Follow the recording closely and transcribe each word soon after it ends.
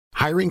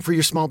Hiring for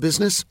your small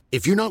business?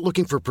 If you're not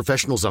looking for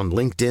professionals on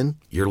LinkedIn,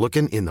 you're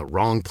looking in the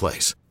wrong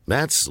place.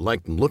 That's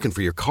like looking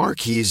for your car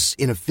keys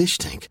in a fish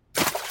tank.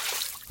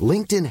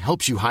 LinkedIn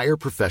helps you hire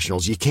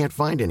professionals you can't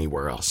find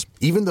anywhere else,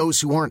 even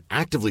those who aren't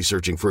actively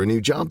searching for a new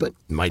job but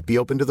might be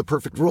open to the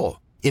perfect role.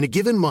 In a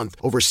given month,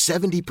 over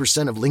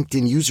 70% of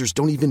LinkedIn users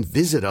don't even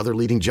visit other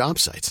leading job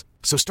sites.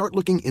 So start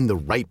looking in the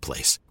right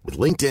place. With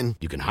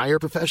LinkedIn, you can hire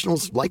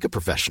professionals like a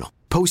professional.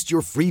 Post your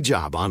free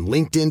job on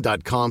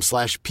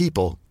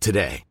linkedin.com/people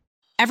today.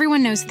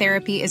 Everyone knows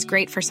therapy is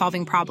great for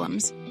solving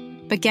problems,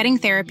 but getting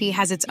therapy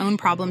has its own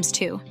problems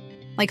too,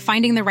 like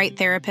finding the right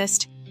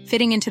therapist,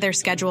 fitting into their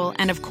schedule,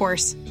 and of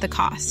course, the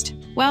cost.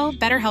 Well,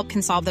 BetterHelp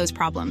can solve those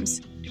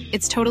problems.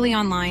 It's totally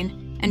online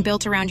and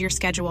built around your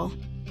schedule.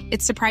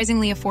 It's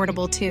surprisingly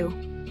affordable too.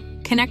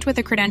 Connect with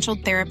a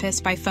credentialed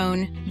therapist by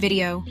phone,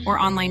 video, or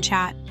online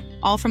chat,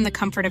 all from the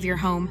comfort of your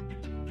home.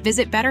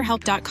 Visit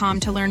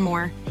BetterHelp.com to learn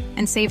more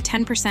and save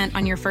 10%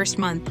 on your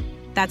first month.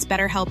 That's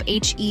BetterHelp,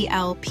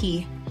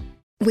 H-E-L-P.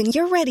 When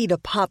you're ready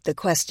to pop the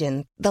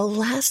question, the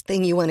last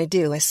thing you want to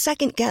do is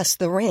second-guess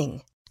the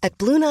ring. At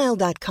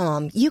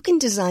BlueNile.com, you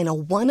can design a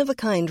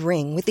one-of-a-kind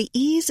ring with the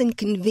ease and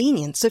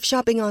convenience of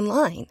shopping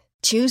online.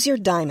 Choose your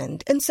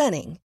diamond and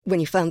setting. When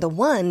you find the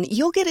one,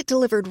 you'll get it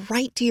delivered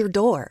right to your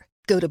door.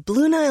 Go to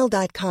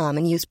BlueNile.com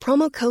and use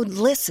promo code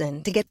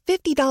LISTEN to get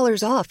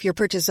 $50 off your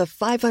purchase of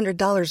 $500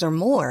 or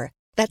more.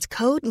 That's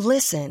code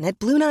LISTEN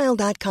at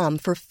BlueNile.com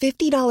for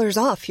 $50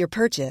 off your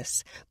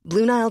purchase.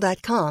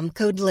 BlueNile.com,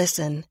 code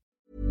LISTEN.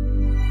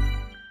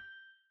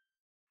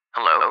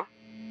 Hello?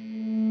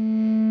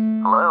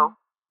 Hello?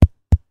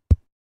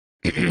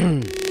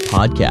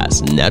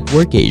 Podcast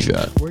Network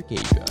Asia.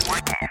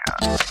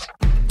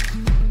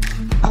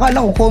 Akala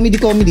ko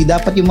comedy,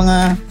 dapat yung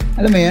mga,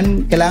 alam mo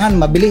yun,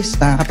 kailangan mabilis,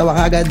 nakakatawa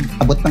ka agad,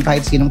 abot ng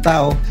kahit sinong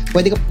tao.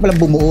 Pwede ka pala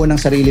bumuo ng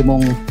sarili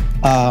mong,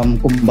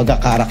 kumbaga,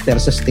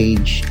 character sa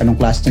stage. Anong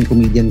klase ng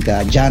comedian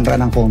ka, genre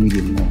ng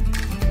comedian mo.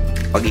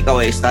 Pag ikaw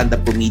ay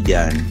stand-up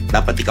comedian,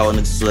 dapat ikaw ang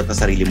nagsusulat ng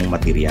sarili mong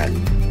material.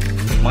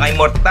 Mga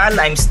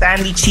Immortal, I'm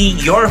Stanley Chi,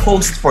 your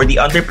host for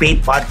the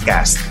Underpaid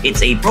Podcast.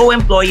 It's a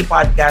pro-employee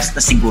podcast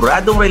na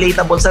siguradong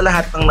relatable sa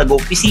lahat ng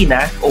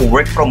nag-opisina o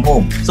work from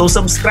home. So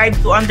subscribe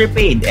to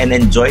Underpaid and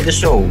enjoy the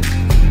show.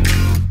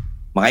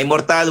 Mga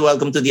Immortal,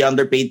 welcome to the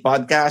Underpaid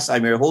Podcast.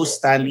 I'm your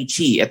host, Stanley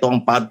Chi. Ito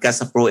ang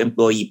podcast sa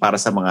pro-employee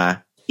para sa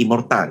mga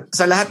immortal.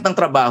 Sa lahat ng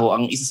trabaho,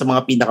 ang isa sa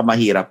mga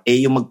pinakamahirap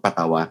ay yung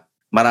magpatawa.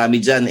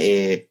 Marami dyan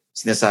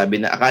sinasabi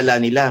na akala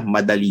nila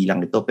madali lang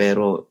ito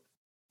pero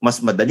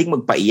mas madaling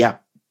magpaiyak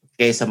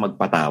kaysa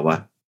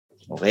magpatawa.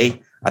 Okay?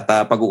 At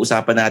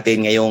pag-uusapan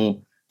natin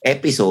ngayong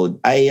episode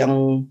ay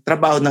ang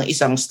trabaho ng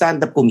isang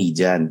stand-up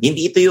comedian.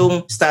 Hindi ito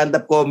yung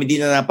stand-up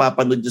comedy na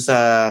napapanood nyo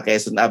sa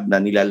Quezon Ab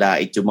na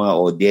nilalait yung mga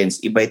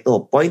audience. Iba ito,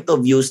 point of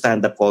view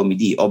stand-up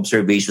comedy,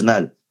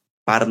 observational,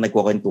 para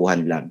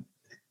nagkukwentuhan lang.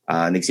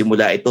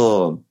 Nagsimula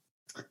ito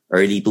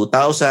early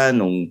 2000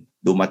 nung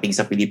dumating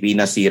sa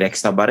Pilipinas si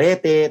Rex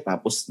Navarrete,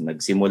 tapos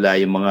nagsimula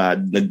yung mga,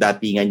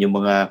 nagdatingan yung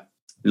mga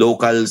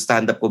local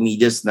stand-up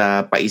comedians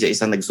na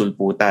paisa-isang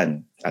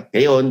nagsulputan. At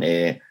ngayon,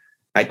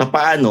 kahit pa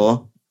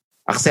paano,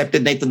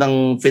 accepted na ito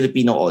ng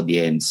Filipino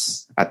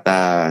audience. At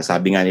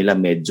sabi nga nila,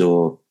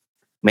 medyo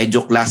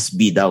class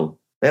B daw.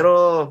 Pero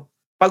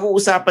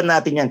pag-uusapan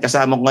natin yan,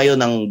 kasama ko ngayon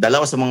ang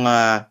dalawa sa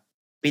mga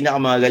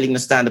pinakamagaling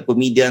na stand-up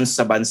comedians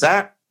sa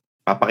bansa.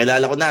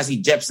 Papakilala ko na si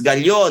Jeps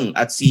Galion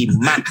at si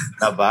Mac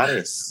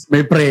Tavares.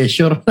 May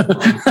pressure.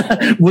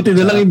 Buti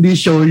na lang hindi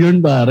show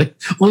yun, pare.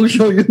 Kung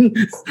show yun,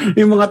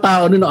 yung mga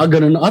tao na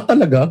nakaganon,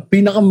 talaga,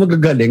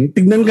 pinakamagagaling,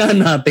 tignan nga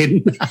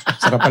natin.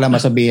 Sarap pala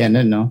masabihan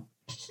nun, no?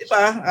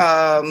 Diba?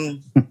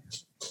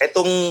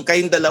 Etong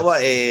kayong dalawa,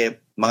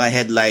 mga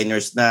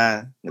headliners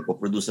na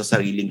nagpo-produce sa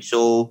sariling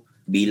show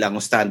bilang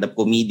stand-up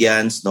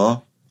comedians, no?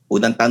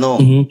 Unang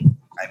tanong,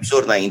 I'm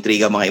sure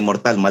na-intriga mga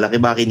immortal,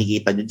 malaki ba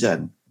kinikita nyo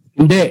dyan?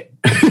 Hindi.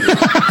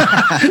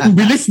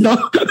 Bilis, no?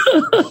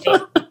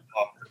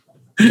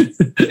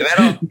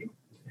 Pero,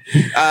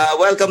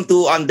 welcome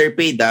to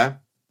Underpaid,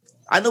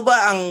 Ano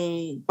ba ang,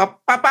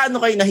 paano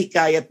kayo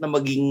nahikayat na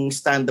maging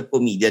stand-up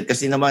comedian?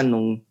 Kasi naman,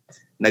 nung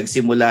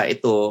nagsimula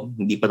ito,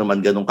 hindi pa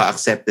naman ganun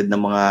ka-accepted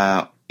ng mga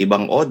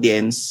ibang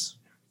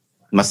audience.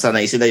 Mas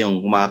sanay sila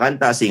yung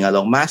kumakanta,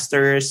 sing-along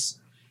masters,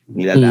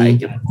 nilalait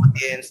yung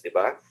audience, di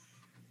ba?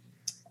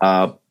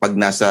 Pag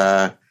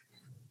nasa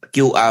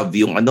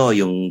QAV,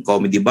 yung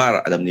comedy bar,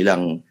 alam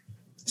nilang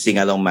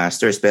sing-along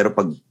masters. Pero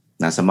pag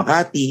nasa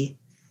Makati,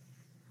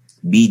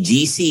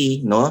 BGC,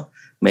 no?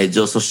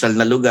 Medyo social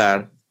na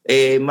lugar,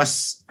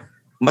 mas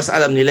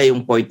alam nila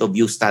yung point of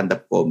view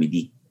stand-up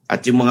comedy.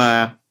 At yung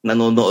mga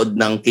nanonood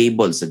ng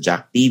cable sa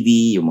Jack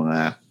TV, yung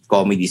mga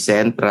Comedy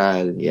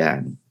Central,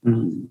 yan.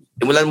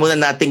 Simulan muna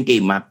natin kay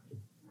Mac.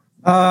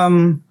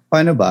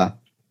 Paano ba?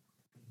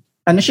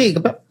 Ano siya,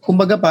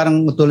 kumbaga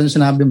parang tulad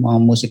sinabi mo, mga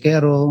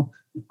musikero,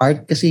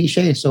 art kasi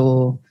siya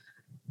So,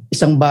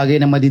 isang bagay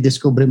na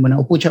madidiscover mo na,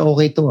 siya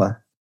okay to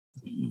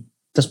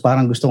Tapos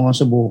parang gusto ko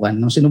subukan.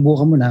 Nung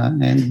sinubukan mo na,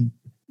 and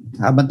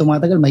habang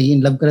tumatagal, may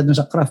in love ka na dun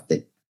sa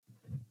craft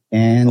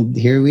And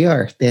here we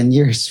are, 10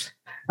 years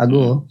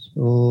ago.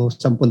 So,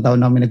 10 taon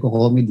namin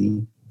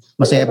nagko-comedy.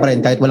 Masaya pa rin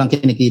kahit walang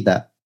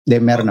kinikita.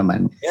 Meron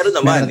naman.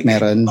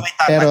 Meron.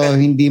 Pero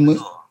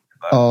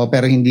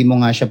hindi mo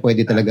nga siya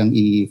pwede talagang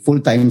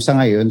i-full-time sa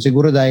ngayon.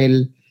 Siguro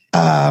dahil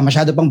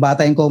masyado pang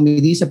bata yung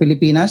comedy sa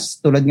Pilipinas.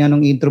 Tulad nga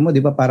nung intro mo,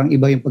 di ba? Parang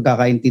iba yung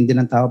pagkakaintindi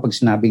ng tao pag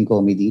sinabing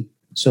comedy.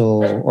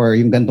 So, or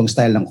yung gantong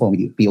style ng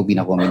comedy, POV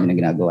na comedy na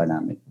ginagawa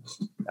namin.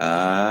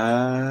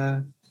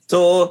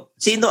 So,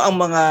 sino ang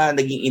mga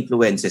naging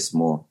influences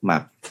mo,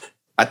 Mac?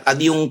 At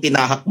ano yung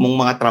tinahak mong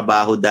mga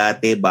trabaho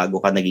dati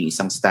bago ka naging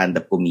isang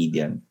stand-up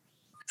comedian?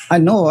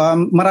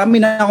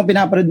 Marami na akong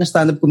pinapanood na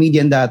stand-up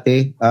comedian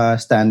dati,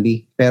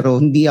 Stanley. Pero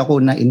hindi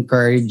ako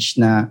na-encourage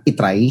na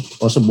itry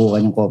o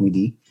subukan yung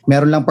comedy.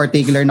 Meron lang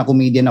particular na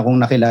comedian akong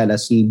nakilala,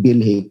 si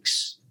Bill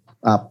Hicks.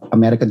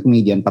 American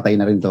comedian, patay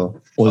na rin to.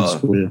 Old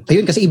school.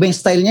 Ayun, kasi iba yung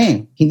style niya eh.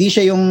 Hindi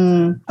siya yung,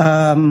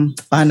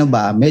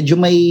 medyo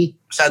may...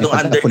 Masyadong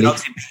underdog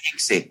si Bill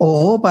Hicks eh.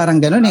 Oo,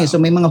 parang gano'n eh. So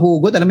may mga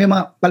hugot. Alam mo yung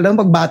mga, palang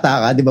pagbata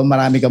ka, di ba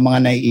marami kang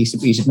mga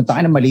naiisip-isip.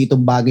 Taka na mali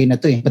itong bagay na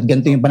to eh. Ba't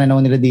ganito yung pananaw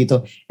nila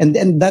dito? And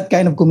that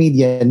kind of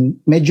comedian,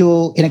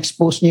 medyo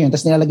in-expose niya yun.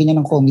 Tapos nilalagyan niya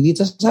ng comedy.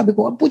 Tapos sabi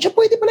ko, pucha,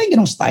 pwede pala yung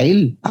ganong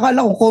style.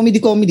 Akala ko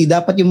comedy,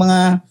 dapat yung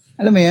mga,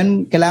 alam mo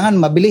yun, kailangan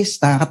mabilis,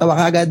 nakakatawa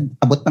ka agad,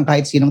 abot ng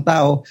kahit sinong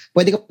tao.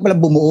 Pwede ka pala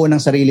bumuo ng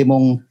sarili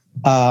mong,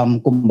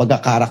 kumbaga,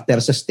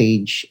 character sa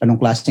stage. Anong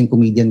klaseng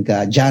comedian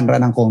ka,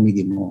 genre ng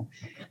comedy mo.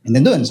 And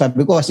then doon,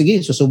 sabi ko,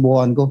 sige,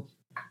 susubukan ko.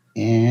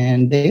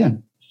 And ayun,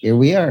 here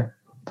we are.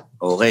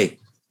 Okay.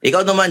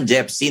 Ikaw naman,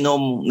 Jeff,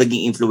 sino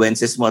naging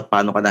influences mo at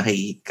paano ka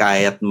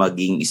nakikayat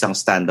maging isang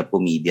stand-up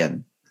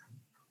comedian?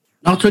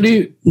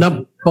 Actually,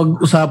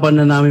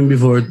 napag-usapan na namin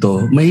before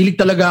to, mahilig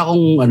talaga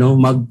akong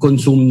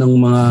mag-consume ng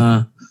mga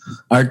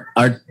art.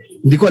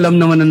 Hindi ko alam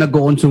naman na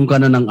nagko-consume ka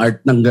na ng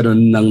art ng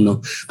gano'n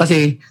no.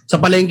 Kasi sa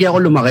palengke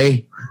ako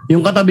lumaki.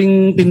 Yung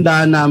katabing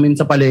tindahan namin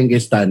sa palengke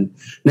stand,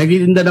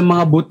 nagtitinda ng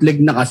mga bootleg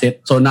na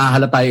kaset. So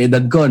nahahalata yung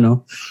edad ko,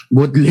 no?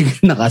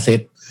 Bootleg na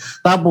kaset.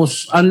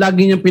 Tapos, ang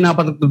lagi niyang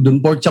pinapatugtog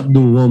doon, pork chop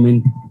duo,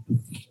 men.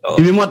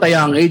 Ibig mo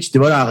tayang age,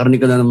 di ba? Nakakarinig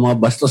ka na ng mga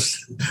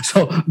bastos.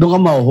 So, doon ka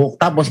mahuhook.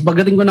 Tapos,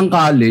 pagdating ko ng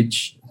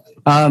college,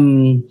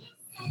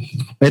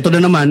 ito na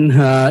naman,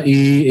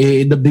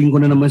 i-dabding ko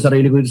na naman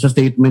sarili ko sa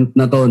statement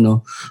na to,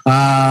 no?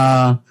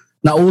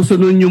 Nauso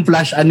nun yung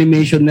flash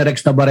animation ni Rex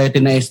Navarrete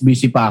na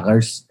SBC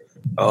Packers.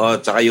 Oo,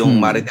 tsaka yung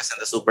Marites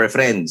and the Super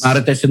Friends.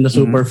 Marites and the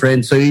Super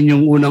Friends. So, yun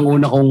yung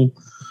unang-una kong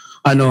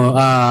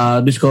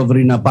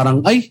discovery na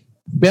parang,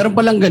 meron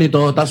palang ganito.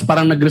 Tapos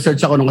parang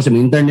nag-research ako kasi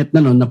may internet na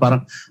nun na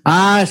parang,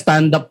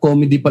 stand-up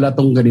comedy pala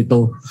tong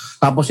ganito.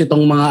 Tapos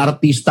itong mga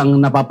artistang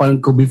napapanood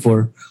ko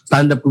before,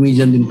 stand-up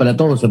comedian din pala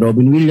to. So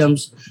Robin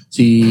Williams,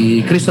 si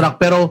Chris Rock.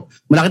 Pero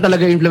malaki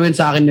talaga influence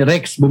sa akin ni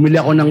Rex. Bumili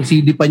ako ng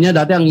CD pa niya.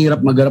 Dati ang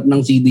hirap magharap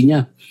ng CD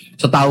niya.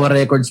 Sa Tower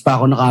Records pa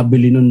ako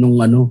nakabili nun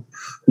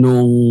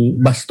nung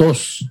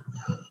Bastos.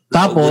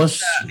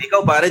 Tapos...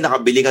 ikaw pare,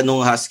 nakabili ka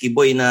nung Husky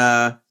Boy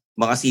na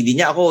mga CD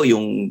niya. Ako,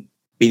 yung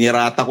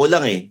pinirata ko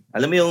lang eh.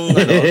 Alam mo yung...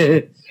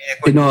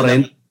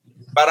 tinorrent?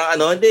 Parang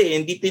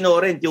hindi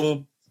tinorrent.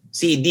 Yung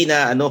CD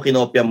na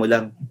kinopya mo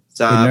lang.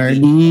 Sa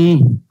pinern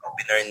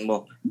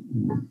mo.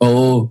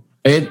 Oo.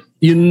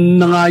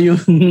 Yun na nga yung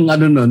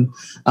nun.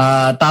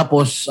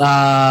 Tapos,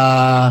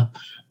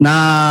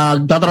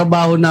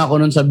 nagtatrabaho na ako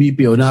nun sa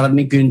BPO.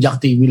 Narinig ko yung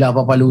Jack TV La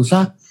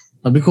Papalusa.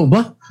 Sabi ko,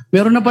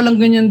 meron na palang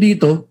ganyan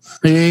dito.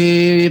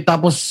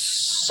 Tapos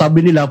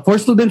sabi nila,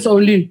 for students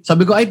only.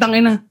 Sabi ko,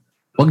 tangin na.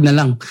 Wag na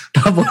lang.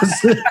 Tapos,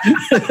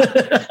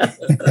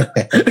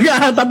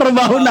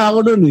 tatrabaho na ako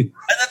nun eh.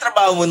 Ano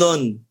trabaho mo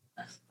nun?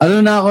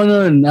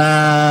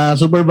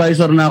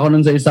 Supervisor na ako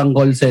nun sa isang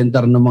call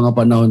center ng mga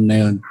panahon na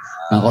yun.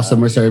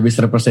 Customer service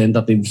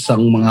representatives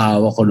ang mga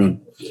hawak ko nun.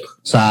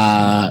 Sa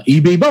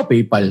eBay ba o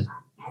PayPal?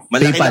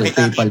 Malaki-laki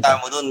nakita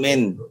mo nun,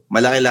 men.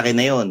 Malaki-laki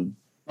na yun.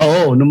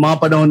 Oo, nung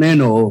mga panahon na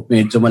yun,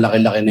 medyo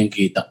malaki-laki na yung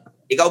kita.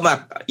 Ikaw, Mac,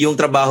 yung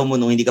trabaho mo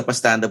nung hindi ka pa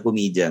stand-up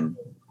comedian?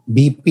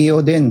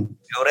 BPO din.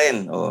 BPO rin,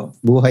 oo.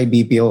 Buhay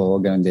BPO,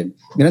 ganun din.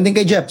 Ganun din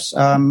kay Jeps.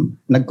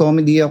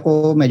 Nag-comedy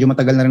ako, medyo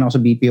matagal na rin ako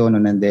sa BPO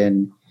noon, and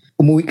then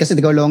umuwi kasi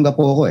Olonga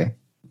po ako eh.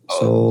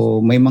 So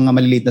may mga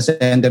maliliit na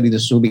center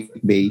dito sa Subic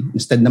Bay.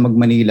 Instead na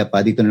mag-Manila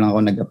pa, dito na lang ako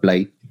nag-apply.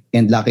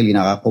 And luckily,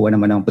 nakakuha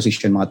naman ng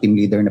position, mga team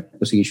leader na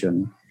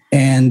position.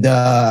 And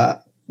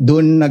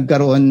doon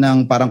nagkaroon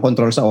ng parang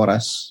control sa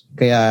oras.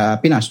 Kaya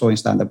pinasok ko yung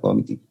stand-up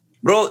comedy.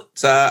 Bro,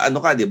 sa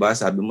ka, di ba?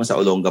 Sabi mo sa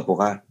Olongapo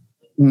ka.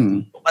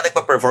 Kung ka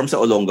nagpa-perform sa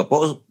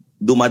Olongapo,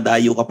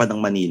 dumadayo ka pa ng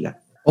Manila.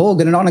 Oo,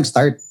 ganun ako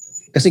nag-start.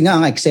 Kasi nga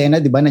ang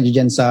eksena, di ba,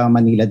 nandiyan sa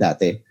Manila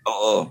dati.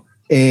 Oo.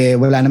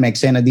 Wala naman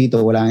eksena dito.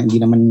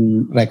 Hindi naman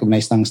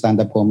recognized ng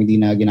stand-up comedy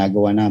na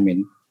ginagawa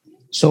namin.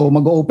 So,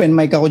 mag-open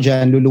mic ako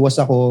dyan, luluwas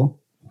ako.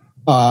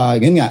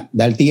 Yun nga,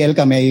 dahil TL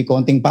ka, may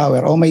konting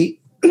power.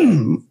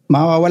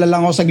 Mawawala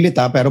lang ako saglit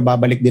pero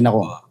babalik din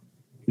ako.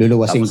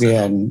 Luluwasin ko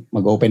yan.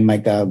 Mag-open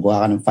mic ka,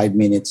 gawa ka ng 5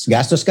 minutes.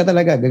 Gastos ka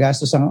talaga.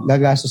 Gagastos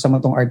sa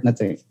matong art na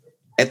to eh.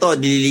 Eto,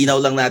 nililinaw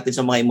lang natin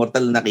sa mga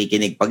immortal na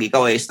nakikinig. Pag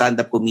ikaw ay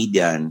stand-up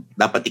comedian,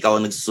 dapat ikaw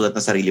ang nagsusulat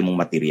ng sarili mong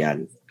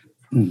material.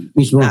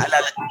 Mismo.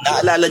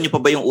 Naalala nyo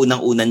pa ba yung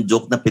unang-unang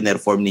joke na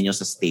pinerform ninyo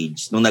sa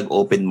stage nung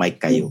nag-open mic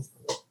kayo?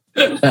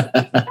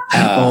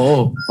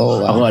 Oo.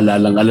 Ako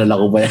alala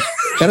ko ba yan?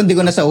 Pero hindi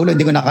ko na sa ulo,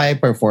 hindi ko na kaya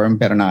perform,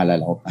 pero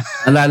naalala ko pa.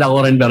 Alala ko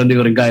rin, pero hindi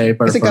ko rin kaya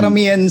perform. Kasi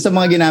karamihan sa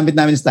mga ginamit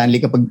namin Stanley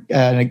kapag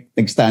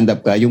nag-stand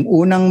up ka, yung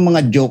unang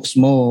mga jokes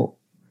mo,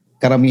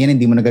 karamihan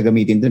hindi mo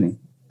nagagamitin dun eh.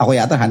 Ako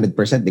yata 100%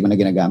 hindi ko na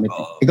ginagamit.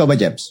 Ikaw ba,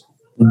 Jeps?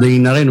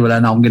 Hindi na rin, wala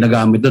na akong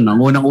ginagamit dun. Ang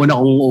unang-una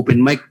kong open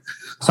mic,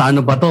 sa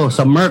ano pa to?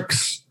 Sa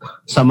Mercs.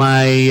 Sa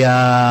may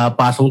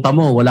Pasong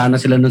Tamo. Wala na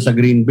sila nun sa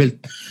Greenbelt.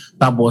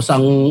 Tapos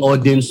ang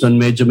audience nun,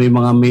 medyo may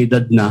mga may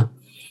edad na.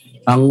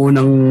 Ang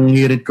unang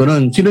hirit ko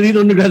nun, sino dito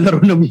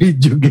naglalaro ng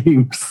video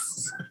games?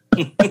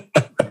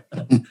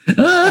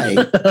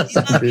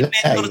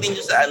 Mentor din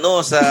nyo sa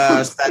sa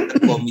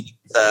stand-up comedy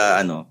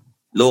sa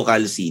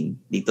local scene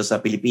dito sa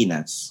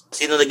Pilipinas.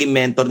 Sino naging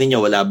mentor ninyo?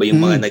 Wala ba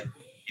yung mga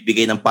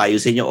nagbibigay ng payo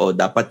sa inyo? O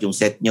dapat yung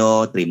set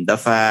nyo, trim the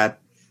fat,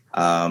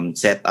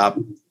 set up,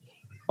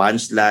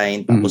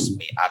 punchline, tapos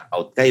may act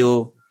out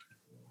kayo?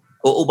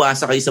 O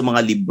ubasa kayo sa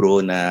mga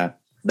libro na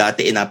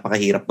dati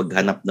napakahirap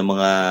maghanap ng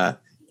mga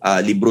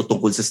libro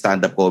tungkol sa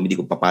stand-up comedy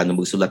kung paano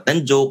magsulat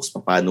ng jokes,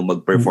 paano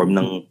mag-perform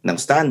ng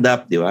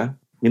stand-up, di ba?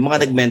 May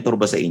mga nag-mentor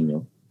ba sa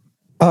inyo?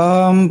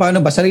 Paano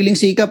ba? Sariling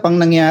sikap ang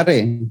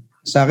nangyari.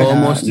 Sa akin,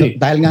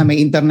 dahil nga may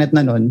internet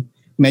na nun,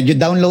 medyo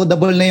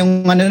downloadable na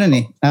yung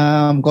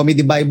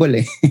Comedy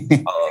Bible eh.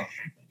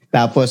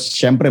 Tapos,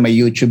 syempre, may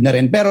YouTube na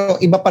rin. Pero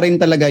iba pa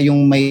rin talaga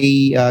yung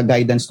may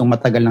guidance ng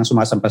matagal nang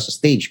sumasampa sa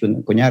stage.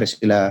 Kunyari,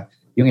 sila,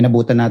 yung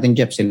inabutan natin,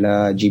 Jeff,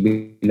 sila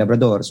GB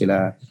Labrador,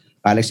 sila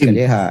Alex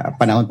Calleja,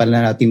 panahon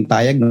pala na Team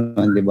Tayag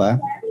noon, di ba?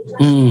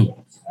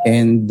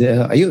 And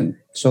ayun.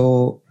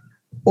 So,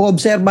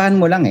 obserbahan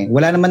mo lang eh.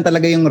 Wala naman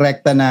talaga yung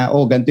rekta na,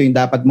 ganito yung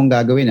dapat mong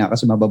gagawin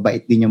kasi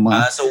mababait din yung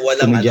mga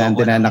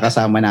komedyante na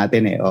nakasama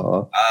natin eh.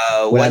 Oo.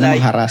 Wala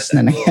namang haras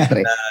na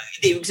nangyari.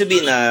 Hindi, ibig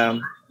sabihin na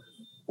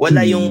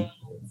wala yung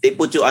they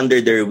put you under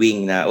their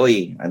wing na,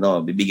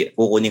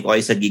 kukunin ko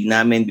kayo sa gig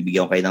namin,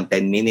 bibigyan ko kayo ng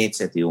 10 minutes,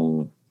 ito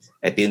yung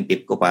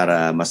tip ko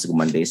para mas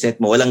gumanda yung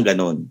set mo. Walang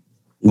ganun.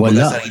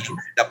 Wala.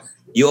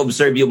 You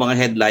observe yung mga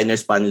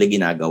headliners paano nila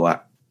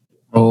ginagawa.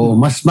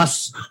 Mas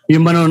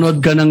yung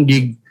manonood ka ng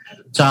gig,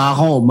 tsaka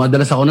ako,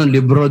 madalas ako ng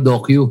libro,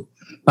 docu.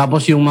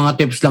 Tapos yung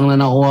mga tips lang na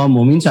nakuha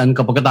mo, minsan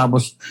kapag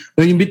katapos,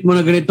 yung bit mo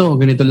na ganito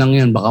lang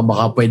yan, baka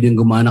pwedeng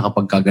gumana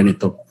kapag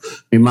ganito.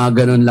 May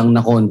mga ganun lang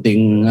na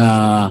konting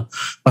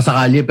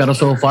pasakali, pero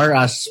so far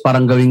as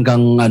parang gawin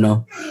kang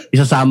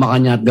isasama ka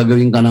niya at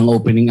gagawin ka ng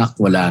opening act,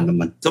 wala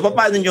naman. So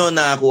paano nyo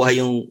nakakuha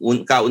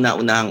yung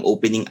kauna-unahang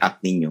opening act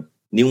ninyo?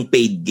 Yung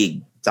paid gig.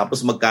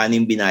 Tapos magkano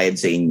yung binayad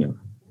sa inyo?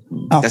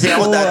 Kasi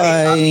ako dati,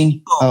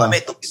 kami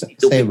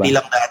 250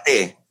 lang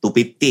dati.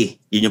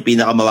 250. Yun yung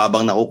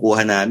pinakamababang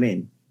nakukuha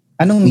namin.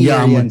 Anong year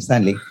yan,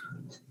 Stanley?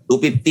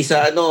 250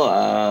 sa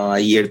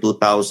year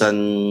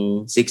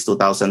 2006,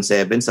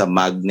 2007 sa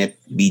Magnet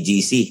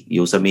BGC.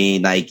 Yung sa may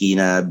Nike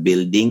na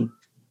building.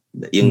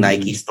 Yung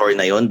Nike store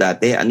na yon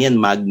dati. Ano yan?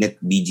 Magnet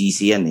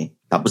BGC yan eh.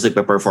 Tapos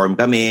nagpe-perform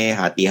kami.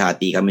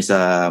 Hati-hati kami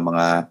sa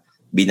mga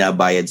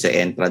binabayad sa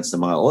entrance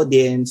ng mga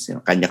audience,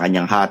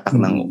 kanya-kanyang hatak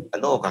ng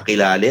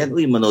kakilala yan.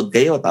 Uy, manood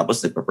kayo.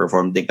 Tapos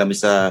nagpa-perform din kami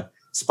sa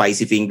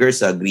Spicy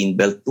Fingers sa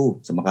Greenbelt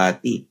 2 sa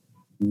Makati.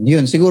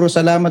 Yun, siguro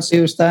salamat sa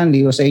iyo,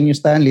 Stanley, o sa inyo,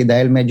 Stanley,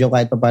 dahil medyo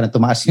kahit pa paano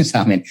tumaas yun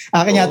sa amin.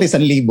 Akin yata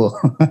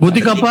 1,000. Buti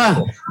ka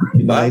pa.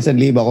 Diba? 1,000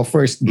 ako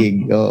first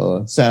gig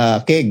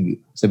sa keg.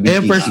 Sa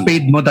BGC. First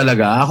paid mo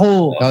talaga.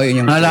 Ako,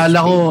 naalala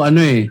ko,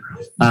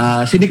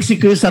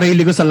 siniksik ko yung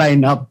sarili ko sa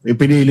lineup.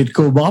 Pinilit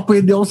ko, baka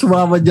pwede ako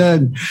sumama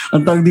dyan.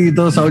 Ang tawag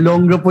dito, sa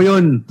Olonga po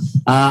yun.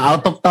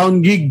 Out of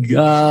town gig.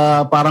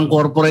 Parang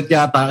corporate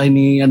yata.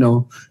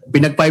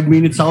 Pinag 5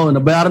 minutes ako.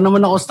 Nabayaran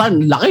naman ako, Stan.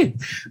 Laki.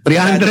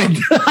 300.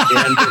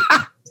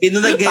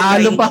 Sino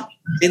nag-headline?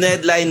 Sino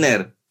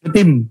headliner?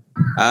 Team.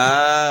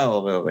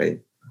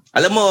 Okay.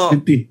 Alam mo,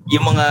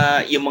 yung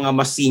mga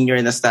mas senior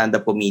na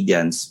stand-up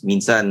comedians,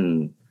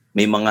 minsan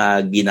may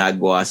mga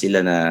ginagawa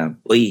sila na,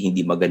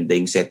 hindi maganda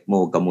yung set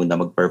mo, huwag ka muna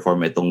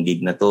mag-perform itong gig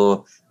na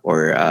to,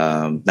 or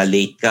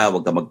na-late ka,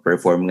 huwag ka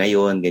mag-perform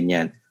ngayon,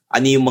 ganyan.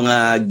 Ano yung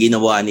mga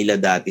ginawa nila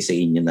dati sa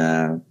inyo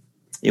na,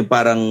 yung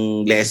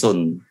parang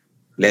lesson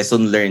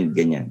learned,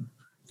 ganyan?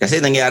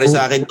 Kasi nangyari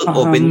sa akin doon,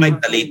 open mic,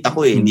 na-late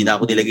ako hindi na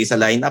ako nilagay sa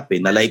lineup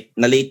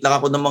na-late lang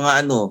ako ng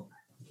mga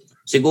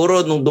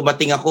siguro nung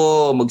dumating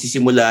ako,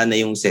 magsisimula na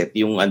yung set,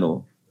 yung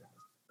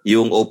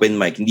open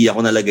mic, hindi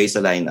ako nalagay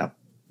sa lineup.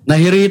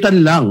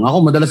 Nahiritan lang.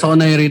 Ako, madalas ako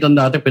nahiritan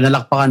dati.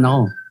 Pinalakpakan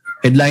ako.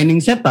 Headlining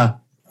set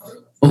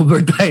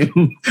Overtime.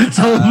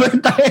 Sa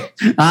overtime.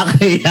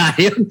 Kaya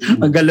yun.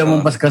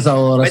 Magalamampas ka sa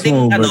oras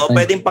mo.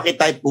 Pwedeng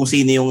pakitype kung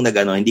sino yung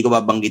hindi ko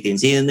babanggitin.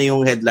 Sino na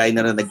yung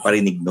headliner na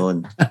nagparinig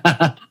noon?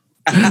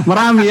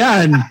 Marami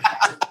yan.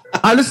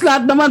 Halos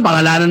lahat naman,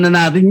 pangalanan na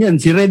natin yan.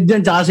 Si Red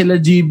yan, tsaka sila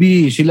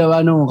GB.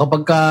 Sila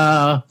kapag ka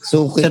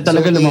set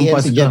talaga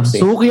lumampas ka.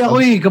 Suki ako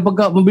kapag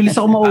ka, mabilis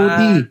ako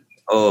ma-OT.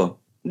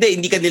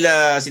 Hindi ka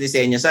nila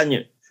sinisenyasan.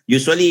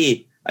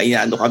 Usually, ay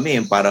ano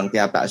kami, yung parang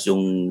tinataas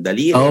yung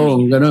daliri.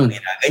 Ganun.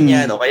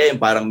 Ganyan. O kaya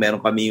yung parang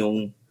meron kami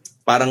yung,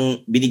 parang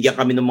binigyan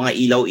kami ng mga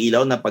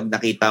ilaw-ilaw na pag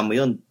nakita mo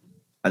yun,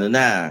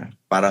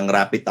 parang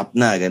wrap it up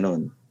na,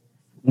 ganun.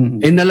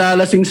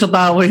 Nalalasing sa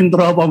tao yung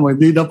tropa mo,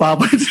 hindi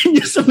napapansin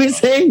niya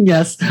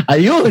sumisenyas.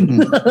 Ayun.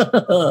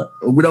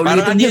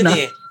 Parang yun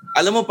eh.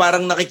 Alam mo,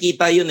 parang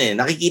nakikita yun eh.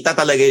 Nakikita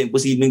talaga yun.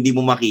 Posibleng hindi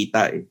mo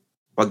makita eh.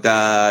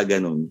 Pagka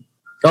ganun.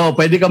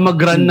 Pwede ka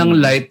mag-run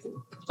ng light.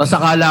 Tapos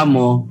akala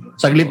mo,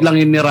 saglit lang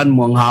yung niran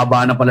mo. Ang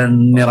haba na pala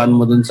niran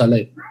mo dun sa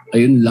light.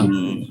 Ayun lang.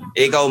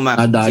 Ikaw,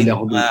 Mac,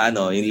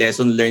 yung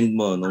lesson learned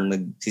mo nung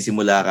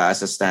nagsisimula ka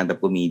as a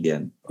stand-up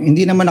comedian?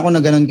 Hindi naman ako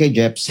na ganun kay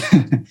Jeps.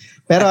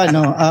 Pero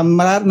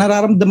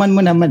nararamdaman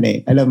mo naman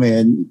eh. Alam mo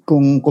yun,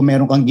 kung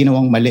meron kang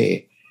ginawang mali eh.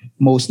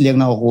 Mostly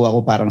ang nakukuha ko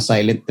parang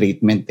silent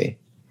treatment eh.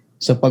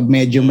 So pag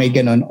medyo may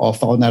ganun,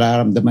 off ako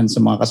nararamdaman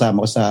sa mga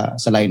kasama ko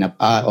sa lineup.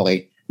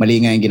 Okay, mali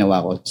nga yung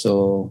ginawa ko. So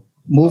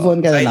move on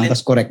ka na lang,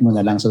 tapos correct mo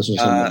na lang sa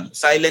susunod.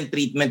 Silent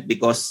treatment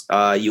because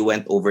you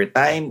went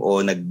overtime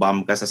o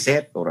nag-bump ka sa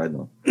set or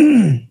ano?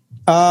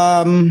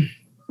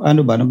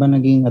 Ano ba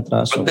naging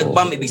atraso? Pag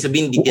nag-bump, ibig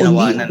sabihin hindi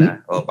tinawanan na.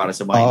 Para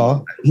sa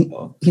mga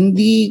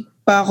hindi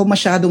pa ako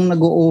masyadong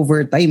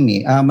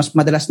nag-overtime eh. Mas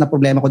madalas na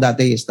problema ko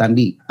dati,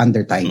 Stanley,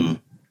 undertime.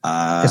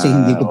 Kasi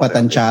hindi ko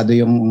patansyado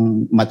yung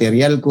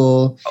material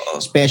ko.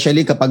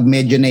 Especially kapag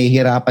medyo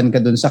nahihirapan ka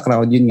dun sa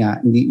crowd, yun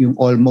nga, hindi, yung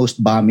almost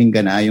bombing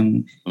ka na,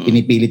 yung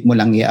pinipilit mo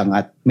lang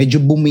iangat.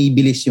 Medyo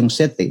bumibilis yung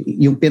set eh.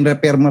 Yung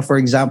pinrepair mo,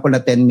 for example, na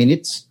 10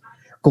 minutes,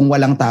 kung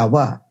walang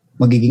tawa,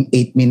 magiging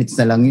 8 minutes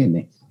na lang yun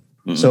eh.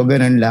 So,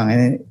 ganun lang.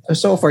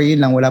 So far, yun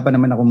lang. Wala pa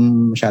naman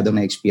akong masyadong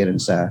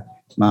na-experience sa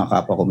mga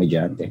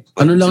kapwa-komedyante.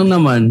 Ano lang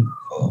naman?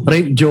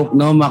 Rape joke,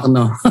 no, Mac,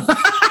 no?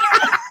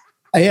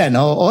 Ayan,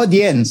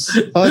 audience.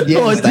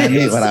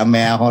 Stanley, marami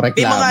akong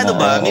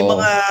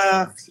reklamo.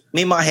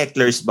 May mga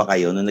hecklers ba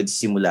kayo nung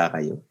nagsisimula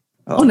kayo?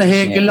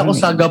 Na-heckle ako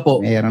sa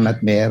Agapo.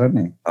 Meron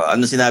eh.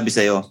 Ano sinabi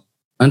sa'yo?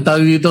 Ang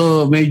tawag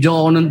dito, medyo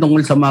ako nung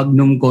tungkol sa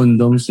Magnum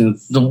condoms, yung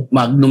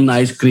Magnum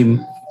na ice cream.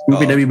 Yung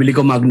pinabibili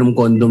ko Magnum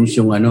condoms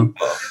yung ano.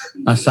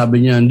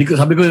 Sabi niya,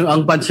 sabi ko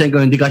ang punchline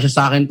ko, hindi kasya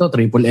sa akin to,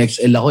 triple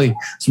XL ako eh.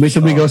 So may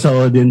sumigaw sa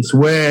audience,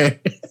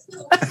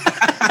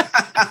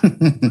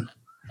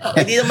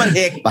 Hindi naman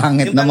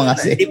pangit na mga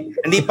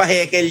hindi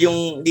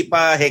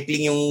pa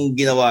heckling yung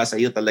ginawa sa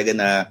iyo talaga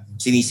na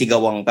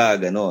sinisigawan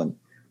ka ganon.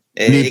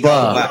 Hindi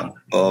pa.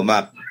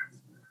 Mac.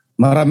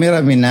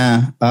 Marami-rami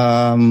na.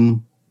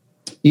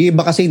 Yung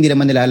iba kasi hindi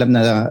naman nila alam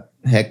na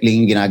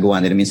heckling yung ginagawa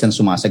nila. Minsan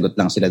sumasagot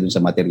lang sila dun sa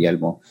material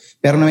mo.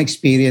 Pero na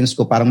experience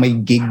ko, parang may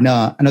gig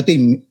na,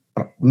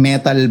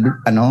 metal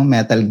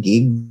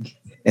gig.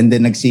 And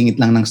then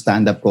nagsingit lang ng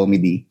stand-up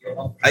comedy.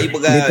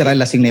 Literal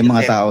lasing na yung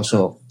mga tao.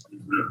 So,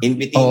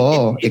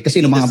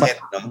 kasi nung mga set,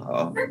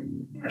 no?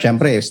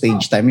 Siyempre,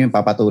 stage time yun,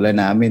 papatulan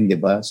namin, di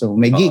ba? So,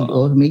 may gig.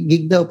 May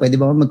gig daw. Pwede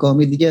ba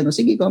mag-comedy dyan?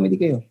 Sige, comedy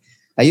kayo.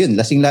 Ayun,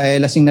 lasing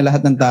na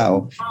lahat ng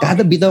tao.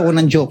 Kada bitaw ko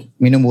ng joke,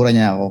 minumura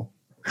niya ako.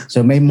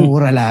 So, may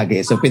mura lagi.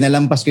 So,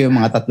 pinalampas ko yung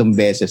mga 3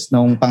 beses.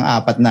 Nung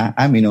pang-4 na,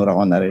 minura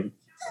ko na rin.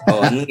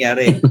 Anong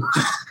nangyari?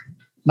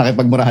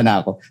 Nakipagmurahan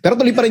na ako. Pero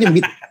tuloy pa rin yung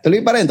beat.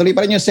 Tuloy pa rin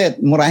yung set.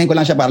 Murahin ko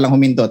lang siya para lang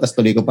huminto, tapos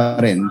tuloy ko pa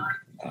rin.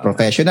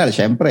 Professional,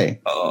 syempre.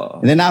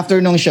 And then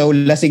after nung show,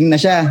 lasing na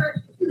siya.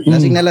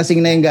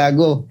 Lasing na yung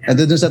gago.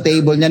 Doon sa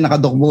table niya,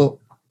 nakadukbo.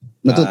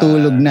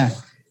 Natutulog na.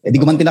 Di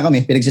gumanti na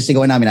kami.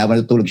 Pinagsisigawan namin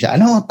habang natutulog siya.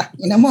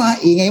 Takina mo ha,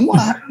 ingay mo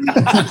ha.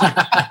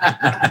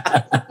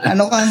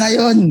 Ano ka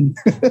ngayon?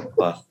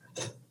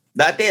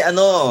 Dati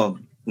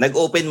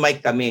nag-open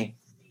mic kami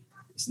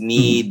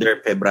ni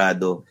Derp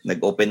Febrado.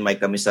 Nag-open mic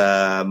kami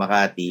sa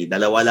Makati.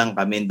 2 lang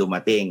kami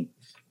dumating.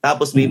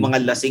 Tapos may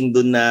mga lasing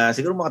doon na,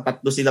 siguro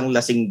mga 3 silang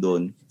lasing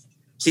doon.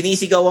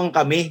 Sinisigawan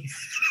kami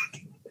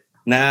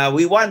na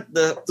we want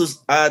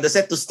the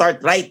set to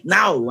start right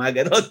now.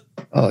 Mga ganon.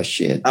 Oh,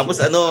 shit.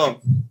 Tapos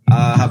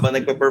habang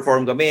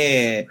nagpa-perform kami,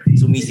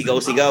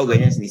 sumisigaw-sigaw,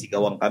 ganyan,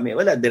 sinisigawan kami.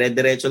 Wala,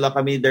 dire-diretso lang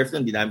kami ni Derf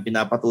nun. Hindi namin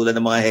pinapatulan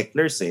ng mga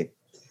hecklers eh.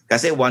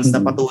 Kasi once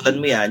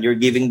napatulan mo yan, you're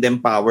giving them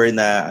power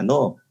na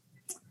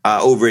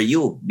over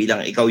you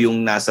bilang ikaw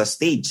yung nasa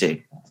stage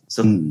eh.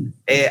 So,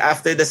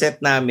 after the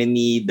set namin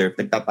ni Derp,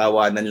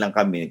 nagtatawanan lang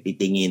kami,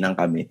 titinginan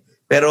kami.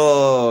 Pero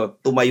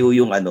tumayo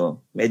yung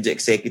medyo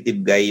executive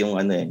guy yung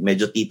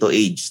medyo tito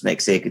age na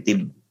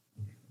executive.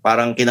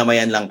 Parang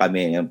kinamayan lang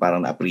kami,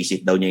 parang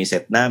na-appreciate daw niya yung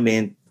set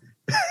namin.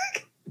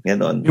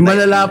 Ganon. May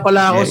malala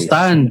pala ako,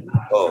 Stan.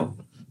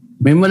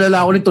 May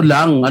malala ako nito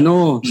lang,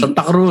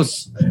 Santa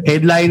Cruz.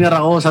 Headliner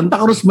ako, Santa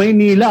Cruz,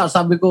 Maynila.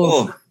 Sabi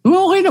ko,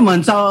 okay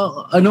naman sa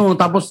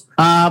tapos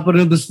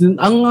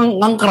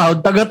ang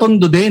crowd taga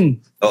Tondo din.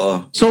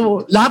 Oo.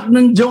 So lahat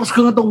ng jokes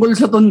ko na tungkol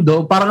sa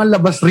Tondo parang ang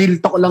labas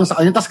real talk lang sa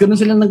kanya. Tapos ganoon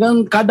sila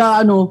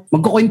kada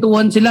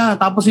magkukwentuhan sila.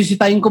 Tapos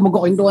sisitahin ko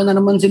magkukwentuhan na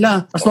naman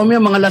sila. Tapos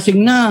mamaya mga lasing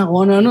na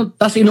kung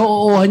tapos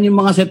inoohan yung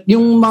mga set,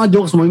 yung mga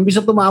jokes mo,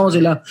 imbis na tumawa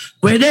sila.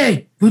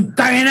 Pwede!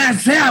 Putangin na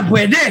siya!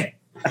 Pwede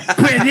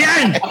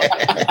yan!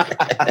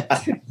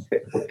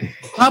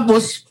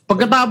 Tapos,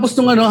 pagkatapos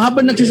nung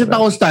habang nagsiset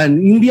ako stand,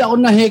 hindi ako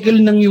na-heckle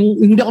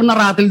hindi ako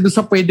na-rattle doon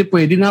sa pwede.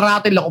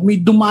 Na-rattle ako. May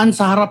dumaan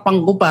sa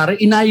harapan ko, pare.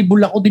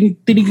 Inaibol ako.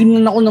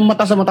 Tinignan ako ng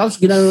mata sa mata. Tapos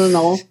ginanon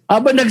ako.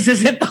 Habang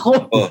nagsiset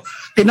ako,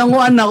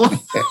 tinanguan ako.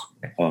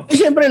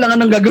 Siyempre lang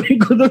anong gagawin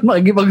ko doon.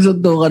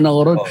 Makikipagsuntukan ako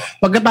ron.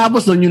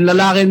 Pagkatapos doon, yung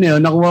lalaki na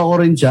yun, nakuha ko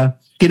rin siya.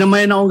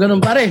 Kinamayan ako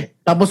ganun, pare.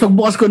 Tapos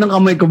pagbukas ko ng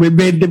kamay ko, may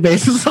 20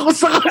 pesos ako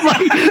sa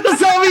kamay.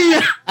 Tapos sabi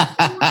niya,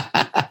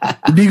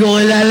 hindi ko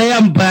kilala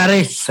yan,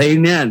 pare.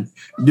 Sa'yo na yan.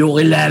 Hindi ko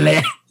kilala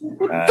yan.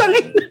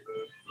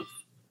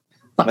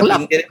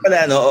 Taklap. Pala,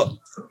 no?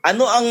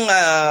 Ano ang,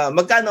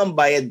 magkano ang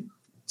bayad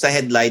sa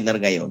headliner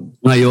ngayon?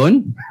 Ngayon?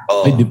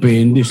 Oo. Ay,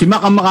 depende. Si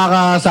Mac ang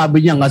makakasabi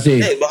niyan kasi.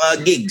 Mga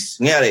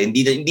gigs. Ngayon,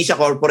 hindi siya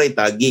corporate,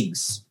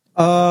 gigs.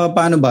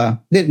 Paano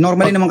ba?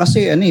 Normally naman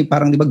kasi,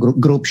 parang di ba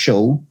group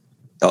show.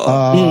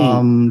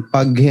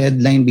 Pag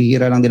headline,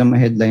 bihira lang din ang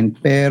headline.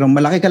 Pero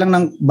malaki ka lang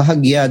ng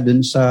bahagya dun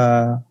sa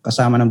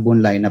kasama ng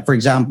buong lineup. For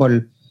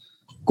example,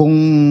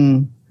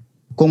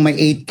 kung may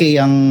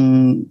 8K ang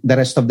the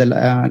rest of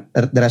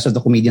the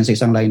comedians sa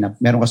isang lineup,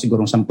 meron ka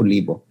sigurong 10,000.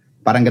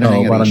 Parang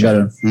gano'n yung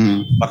ratio.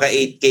 Baka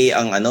 8K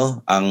ang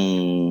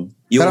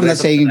yung pero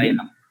rest of the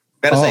lineup.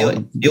 Pero sa'yo,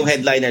 yung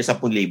headliner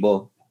 10,000.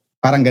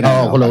 Parang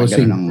gano'n.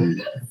 Closing.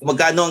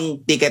 Magkano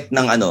ang ticket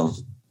ng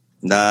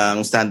ng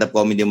stand-up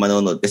comedy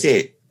manonood?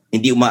 Kasi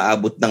hindi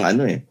umaabot ng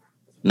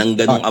ng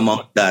ganong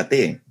amount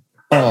dati.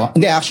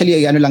 Hindi, actually,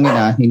 lang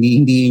yun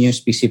hindi yung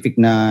specific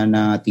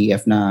na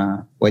TF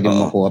na pwede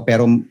mo makuha.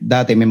 Pero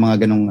dati may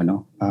mga ganong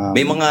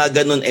may mga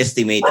ganon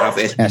rough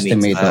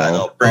estimate.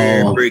 Per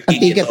ang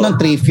ticket nun,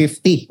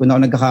 350. Kung ako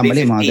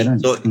nagkakamali, mga ganon.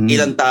 So,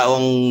 ilang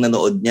taong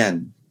nanood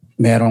niyan?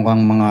 Meron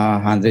kang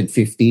mga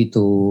 150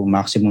 to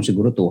maximum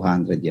siguro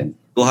 200 yan.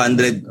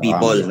 200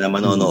 people na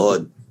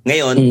manonood.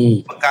 Ngayon,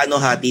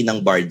 magkano hati ng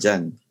bar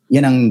dyan?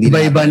 Yan ang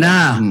iba-iba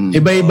na.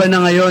 Iba-iba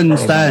na ngayon,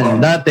 Stan.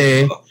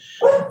 Dati,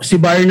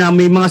 si bar na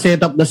may mga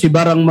setup na si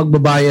bar ang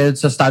magbabayad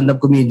sa stand-up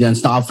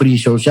comedians,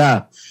 naka-free show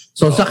siya.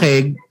 So sa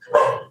keg,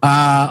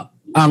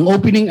 ang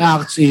opening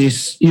acts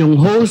is yung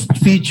host,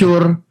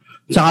 feature,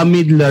 tsaka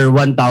middler,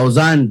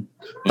 1,000.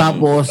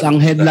 Tapos ang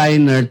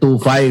headliner,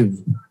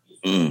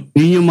 2,500.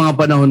 Yun yung mga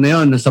panahon na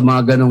yun sa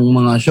mga ganong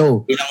mga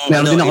show.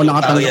 Meron din ako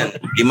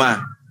nakatanggap.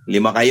 5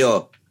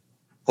 kayo.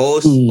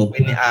 Host,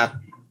 opening act,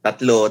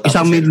 3.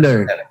 Isang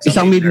middler.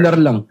 Isang middler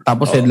lang.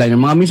 Tapos headliner.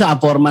 Mga minsan,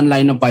 4-man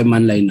lineup,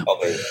 5-man lineup.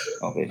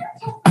 Okay.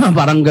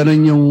 Parang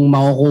ganun yung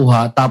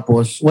makukuha.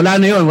 Tapos,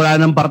 wala na yun. Wala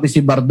nang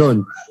particibar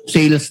doon.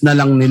 Sales na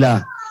lang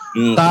nila.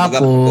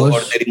 Tapos,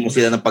 orderin mo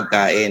sila ng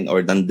pagkain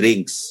or ng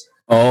drinks.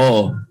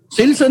 Oo.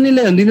 Sales na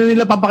nila yun. Hindi na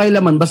nila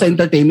papakailaman. Basta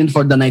entertainment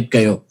for the night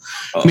kayo.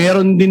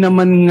 Meron din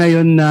naman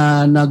ngayon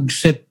na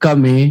nag-set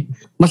kami.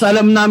 Mas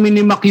alam namin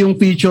ni Mac yung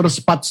feature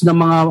spots ng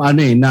mga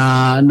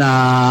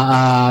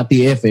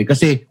TF eh.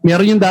 Kasi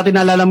meron yung dati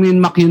naalala mo yung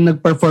Mac yung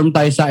nag-perform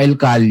tayo sa El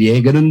Calle.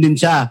 Ganun din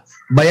siya.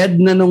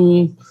 Bayad na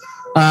nung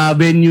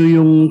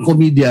venue yung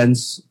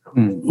comedians.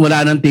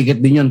 Wala nang ticket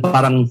din yun.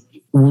 Parang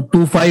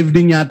 2,500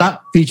 din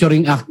yata.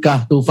 Featuring act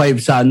ka. 2,500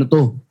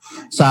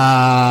 sa sa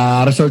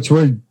Resorts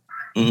World.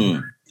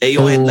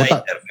 Yung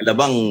headliner,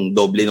 malabang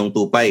doble ng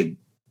 2,500.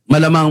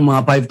 Malamang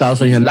mga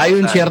 5,000 yan.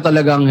 Lion share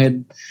talaga ang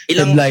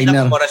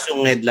headliner. Ilang oras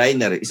yung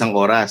headliner? Isang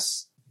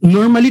oras?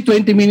 Normally,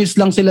 20 minutes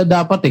lang sila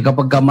dapat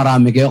kapag ka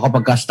marami kayo,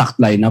 kapag ka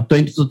stacked lineup.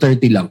 20 to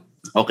 30 lang.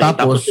 Okay,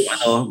 tapos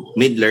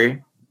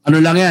middler?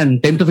 Ano lang yan?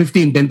 10 to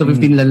 15. 10 to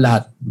 15 lang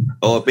lahat.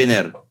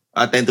 Opener?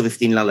 10 to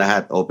 15 lang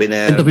lahat.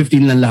 Opener? 10 to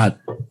 15 lang lahat.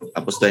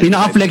 Tapos 20.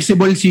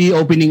 Pinaka-flexible si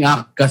opening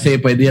act kasi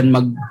pwede yan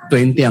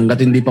mag-20 hanggat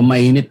hindi pa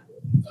mainit.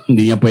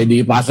 Hindi niya pwede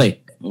ipasa eh.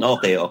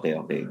 Okay.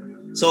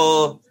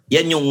 So,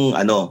 yan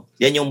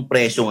yung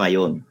presyo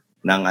ngayon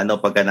ng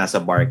pagka nasa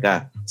bar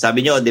ka.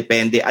 Sabi nyo,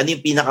 depende. Ano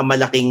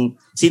yung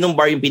sinong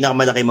bar yung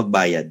pinakamalaki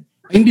magbayad?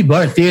 Hindi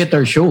bar,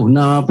 theater show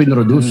na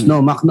pinroduce, no,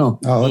 Mac, no?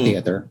 Oo,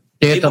 theater.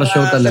 Theater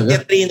show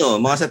talaga.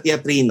 Mga sa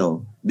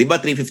teatrino, di ba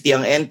 350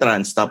 ang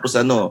entrance, tapos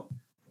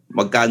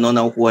magkano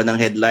nakukuha ng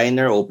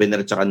headliner,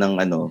 opener, tsaka ng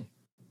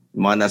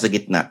mga nasa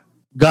gitna?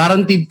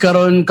 Guaranteed ka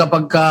ron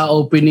kapag ka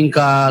opening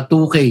ka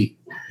 2K.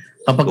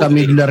 Kapag ka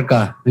middler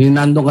ka,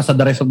 nandun ka sa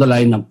the rest of the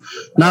lineup.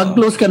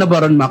 Nag-close ka na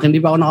ba ron, Mac? Hindi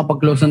pa ako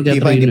nakapag-close ng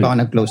teatrino. Hindi pa ako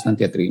nag-close ng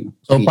teatrino.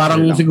 So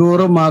parang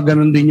siguro mga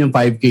ganun din yung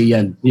 5K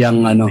yan.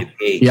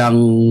 Yung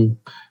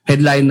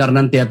headliner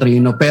ng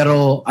teatrino.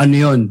 Pero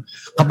yun?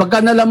 Kapag ka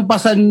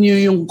nalampasan nyo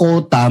yung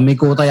quota, may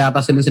quota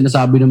yata sila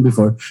sinasabi nung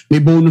before, may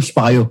bonus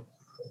pa kayo.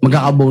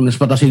 Magkaka-bonus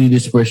pa tapos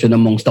i-disperse yun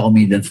amongst the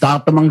comedians.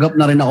 Tumanggap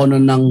na rin ako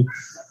nun ng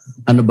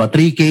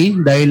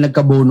 3K dahil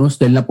nagka-bonus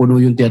dahil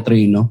napuno yung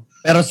teatrino.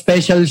 Pero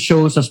special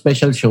shows,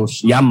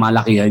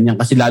 malakihan yan.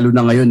 Kasi lalo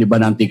na ngayon,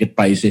 iba na ang ticket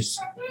prices.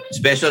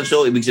 Special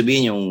show, ibig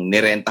sabihin yung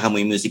nirentahan mo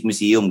yung music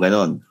museum,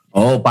 ganon.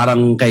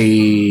 Parang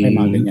kay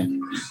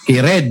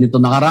Red,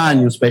 nito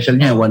nakaraan, yung special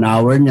niya, 1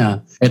 hour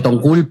niya. Etong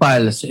Cool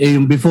Pals,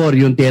 yung before,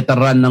 yung theater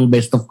run ng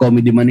Best of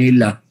Comedy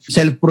Manila.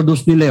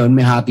 Self-produced nila yun,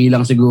 may hati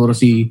lang siguro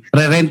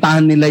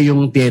rerentahan nila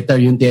yung theater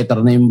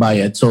na yung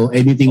bayad. So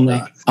anything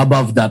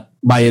above that,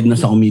 bayad na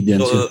sa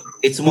comedians.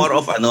 It's more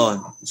of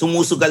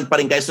sumusugal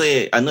pa rin kayo. So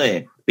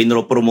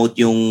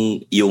pinro-promote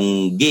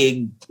yung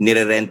gig,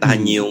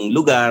 nirerentahan niyo yung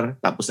lugar,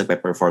 tapos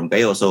nagpe-perform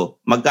kayo. So,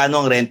 magkano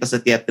ang renta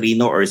sa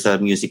teatrino or sa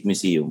music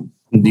museum?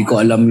 Hindi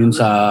ko alam yun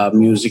sa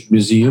music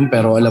museum,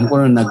 pero alam ko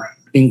na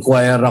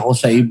nag-inquire ako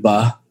sa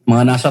iba,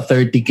 mga nasa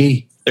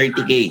 30K.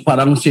 30K.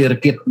 Parang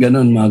circuit,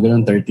 ganun, mga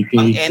ganun, 30K.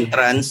 Ang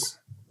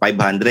entrance,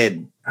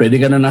 500. Pwede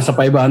ka na nasa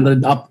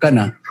 500 up ka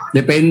na.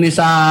 Depende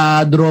sa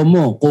draw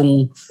mo.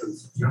 Kung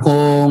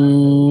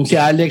si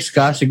Alex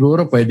ka,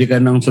 siguro pwede ka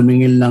nang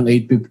sumingil ng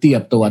 850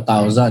 up to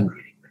 1,000.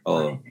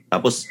 Oh.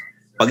 Tapos,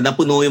 pag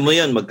napunuin mo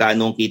yun,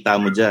 magkano ang kita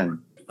mo dyan?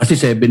 Kasi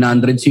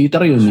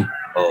 700-seater yun eh.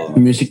 Oh.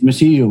 Music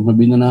museum,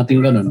 sabihin na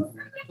natin ganun.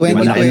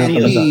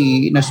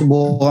 2020,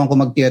 nasubukan ko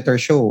mag-theater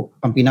show.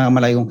 Ang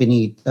pinakamalay kong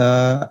kinita,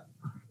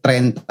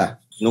 30.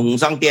 Nung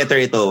isang theater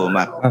ito,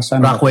 Mac?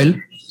 Rockwell?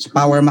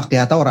 Power Mac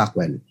yata o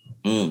Rockwell?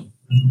 30.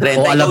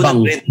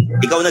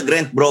 Ikaw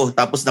nag-rent, bro,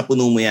 tapos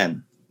napuno mo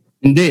yan.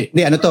 Hindi,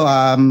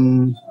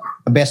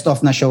 best of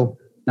na show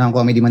ng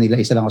Comedy Manila.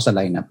 Isa lang ako sa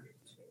lineup.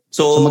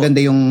 So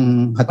maganda yung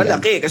hatian.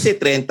 Malaki kasi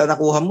 30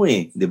 nakuha mo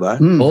di ba?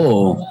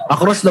 Oo.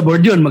 Across the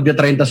board yun.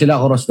 Magda-30 sila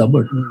across the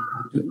board.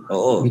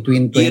 Oo.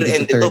 Between 20 year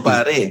end to 30. ito,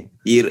 pare.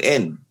 Year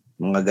end.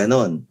 Mga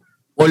ganon.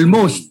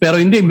 Almost.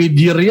 Pero hindi.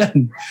 Mid-year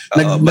yan.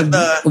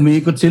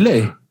 Umiikot sila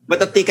eh. But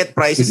the ticket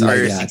prices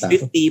are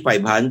 650,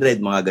 500,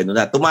 mga ganon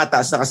na.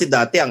 Tumataas na kasi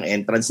dati ang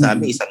entrance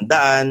namin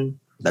 100,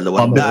 200,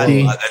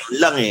 mga ganun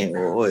lang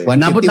Oo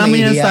Nabot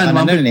namin yan Stan,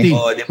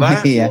 150. Di ba?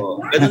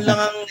 Ganun lang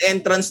ang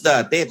entrance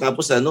dati.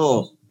 Tapos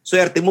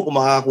swerte mo kung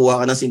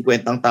makakakuha ka ng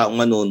 50 taong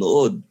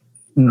manonood.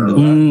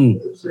 Diba?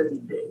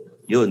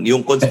 Yun.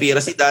 Yung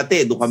conspiracy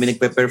dati, doon kami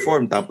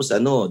nagpe-perform. Tapos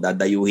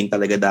dadayuhin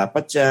talaga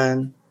dapat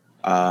yan.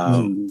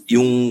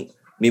 Yung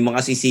may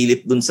mga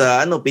sisilip dun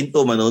sa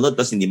pinto, manonood,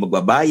 tapos hindi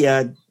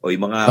magbabayad. O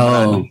yung mga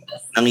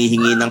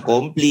nangihingi ng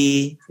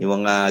compli,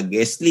 yung mga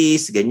guest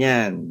list,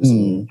 ganyan.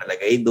 Gusto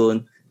nalagay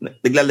dun.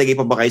 Naglalagay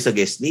pa ba kayo sa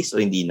guest list o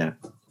hindi na?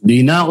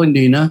 Hindi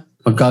na.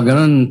 Pagka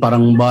ganun,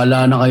 parang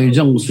bahala na kayo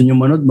dyan. Gusto nyo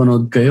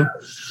manood kayo.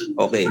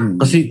 Okay.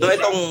 Kasi, so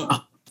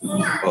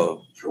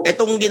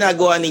itong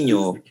ginagawa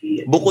ninyo,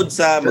 bukod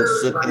sa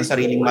magsusuot ka ng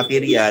sariling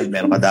material,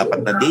 meron ka dapat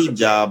na day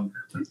job,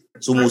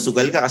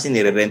 sumusugal ka kasi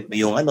nire-rent mo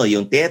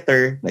yung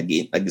theater,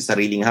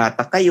 nag-sariling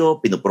hatak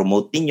kayo,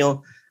 pinopromote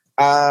ninyo.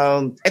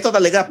 Ito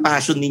talaga,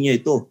 passion ninyo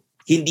ito.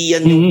 Hindi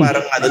yan yung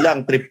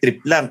parang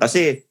trip-trip lang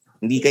kasi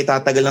hindi kayo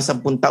tatagal ng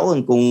 10 taon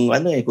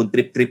kung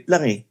trip-trip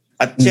lang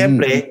At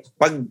syempre,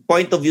 pag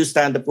point of view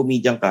stand-up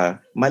comedian ka,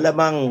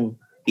 malamang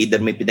either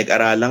may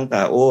pinag-aralan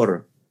ka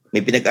or may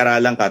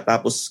pinag-aralan ka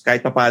tapos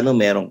kahit papaano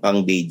meron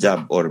kang day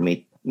job or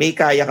may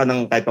kaya ka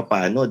ng kahit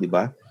papaano, di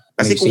ba?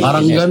 Kasi kung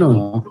parang gano'n.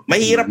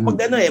 Mahirap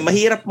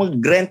mahirap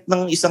mag-rent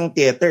ng isang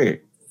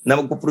theater na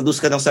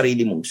magpo-produce ka ng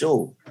sarili mong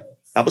show.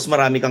 Tapos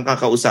marami kang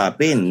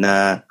kakausapin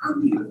na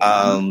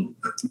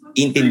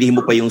intindihin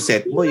mo pa yung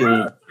set mo,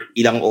 yung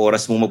ilang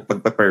oras mo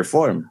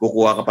magpag-perform.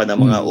 Kukuha ka pa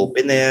ng mga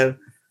open air,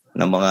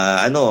 ng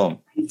mga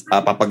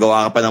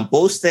papagawa ka pa ng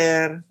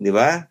poster, di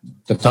ba?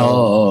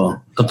 Totoo.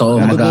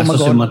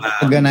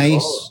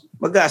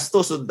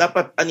 Magastos. So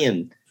dapat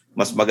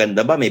mas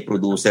maganda ba may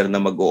producer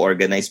na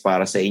mag-organize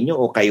para sa inyo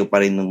o kayo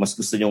pa rin mas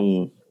gusto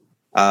nyong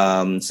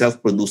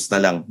self-produce na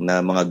lang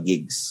na mga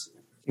gigs?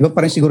 Iba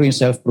pa rin siguro yung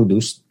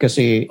self-produced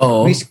kasi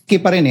risky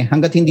pa rin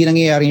hanggat hindi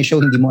nangyayari yung show,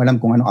 hindi mo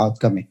alam kung ano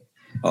outcome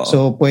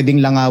So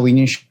pwedeng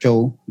langawin yung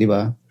show, di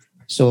ba?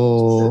 So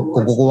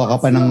kung kukuha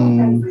ka pa ng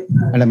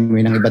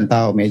ng ibang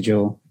tao,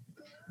 medyo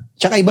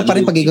tsaka iba pa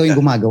rin pag ikaw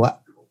yung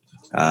gumagawa.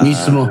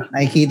 Mismo.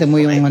 Nakikita mo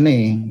yung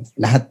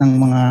lahat ng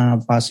mga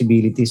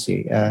possibilities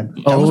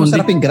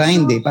masarap yung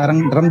grind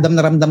Parang ramdam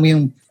na ramdam mo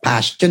yung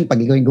passion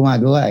pag ikaw yung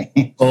gumagawa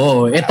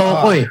Ito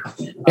ako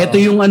Ito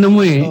yung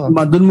mo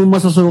doon mo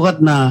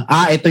masasukat na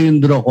ito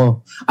yung draw ko.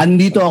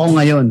 Andito ako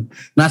ngayon.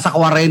 Nasa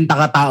 40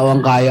 katao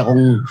ang kaya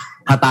kong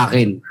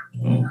hatakin.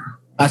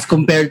 As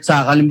compared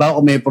sa halimbawa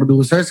kung may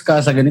producers ka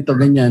sa ganito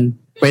ganyan,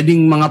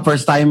 pwedeng mga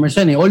first timers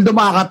yan Although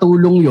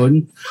makakatulong yon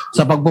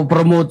sa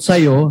pagpo-promote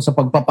sa'yo, sa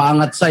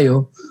pagpapaangat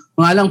sa'yo,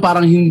 nga lang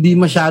parang hindi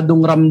masyadong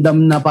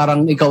ramdam na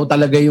parang ikaw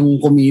talaga yung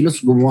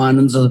kumilos, gumawa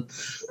nun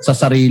sa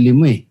sarili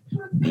mo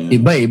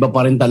Iba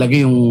pa rin talaga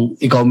yung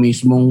ikaw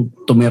mismong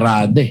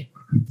tumirade.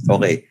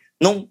 Okay.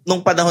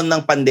 Nung panahon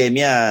ng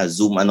pandemya,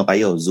 Zoom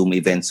Zoom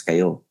events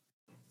kayo.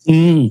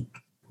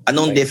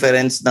 Anong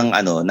difference ng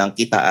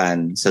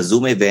kitaan sa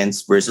Zoom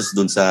events versus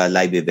dun sa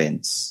live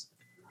events?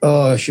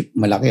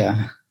 Malaki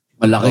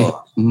Malaki.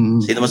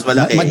 Sino mas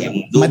malaki?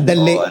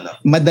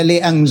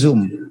 Madali ang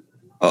Zoom.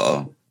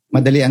 Oo.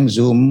 Madali ang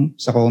Zoom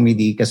sa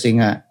comedy kasi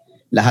nga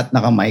lahat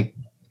naka-mic.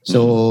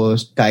 So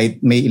kahit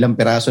may ilang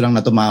piraso lang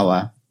na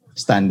tumawa,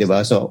 stand, di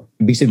ba? So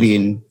ibig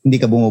sabihin, hindi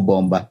ka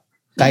bumobomba.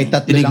 Kahit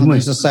tatlo lang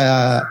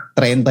sa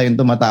 30 yung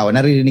tumatawa,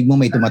 naririnig mo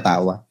may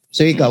tumatawa.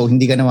 So ikaw,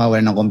 hindi ka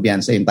nawawalan ng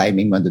kumpiyansa, yung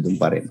timing mo doon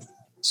pa rin.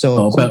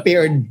 So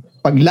compared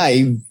pag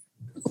live,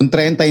 kung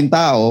 30 yung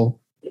tao,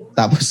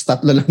 tapos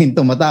tatlo lang yung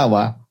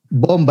tumatawa,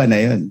 bomba na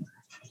yun.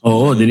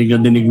 Oo, dinig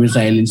mo yung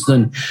silence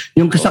doon.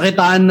 Yung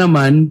kasakitaan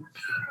naman,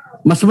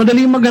 mas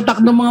madali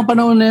mag-attack ng mga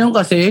panahon na yun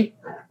kasi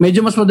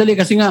medyo mas madali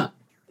kasi nga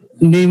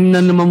hindi na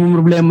naman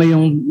problema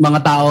yung mga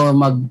tao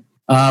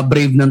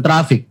brave ng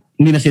traffic.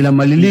 Hindi na sila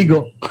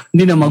maliligo,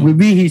 hindi na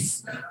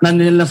magbibihis.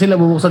 Nandiyan lang sila,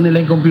 bubuksan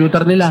nila yung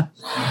computer nila.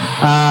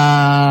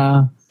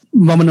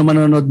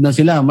 Manonood na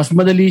sila. Mas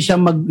madali siya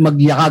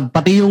magyakag.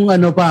 Pati yung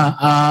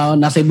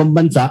nasa ibang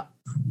bansa,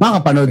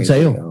 makapanood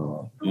sa'yo.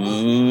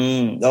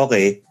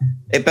 Okay.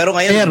 Pero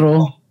ngayon,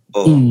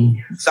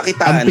 sa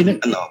kitaan,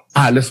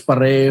 halos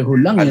pareho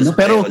lang. Halos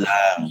pero pareho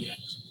lang.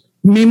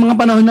 May mga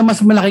panahon na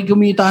mas malaki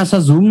kumita sa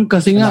Zoom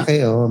kasi nga.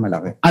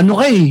 Malaki.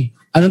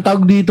 Anong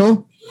tawag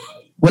dito?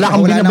 Wala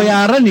kang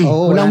binabayaran eh.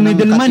 Walang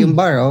middleman. Yung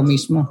bar,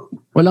 mismo.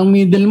 Walang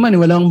middleman,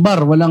 walang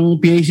bar, walang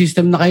PA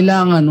system na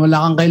kailangan,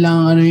 wala kang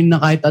kailangan na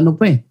kahit ano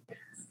pa eh.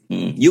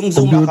 Yung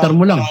Zoom computer account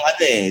mo lang.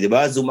 Di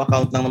ba? Zoom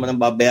account lang naman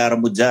ang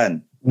babayaran mo dyan.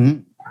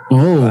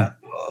 Oo.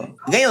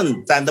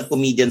 Ngayon, stand-up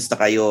comedians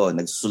na kayo,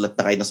 nagsusulat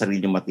na kayo ng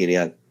sariling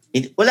material.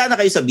 Wala na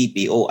kayo sa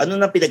BPO.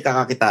 Ano na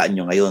pinagkakakitaan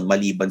nyo ngayon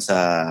maliban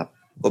sa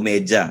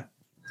komedya?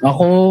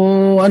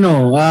 Ako,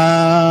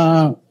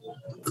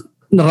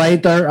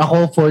 writer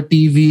ako for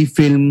TV,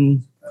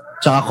 film,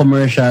 tsaka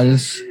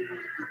commercials.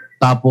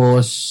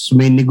 Tapos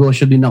may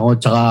negosyo din ako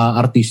tsaka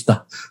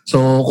artista.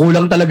 So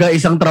kulang talaga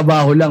isang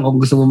trabaho lang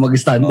kung gusto mo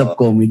mag-stand-up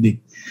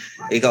comedy.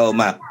 Ikaw,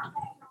 Mac?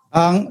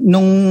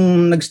 Nung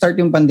nag-start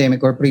yung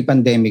pandemic or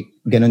pre-pandemic,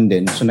 ganun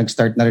din. So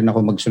nag-start na rin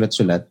ako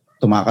magsulat-sulat.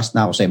 Tumakas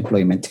na ako sa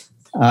employment.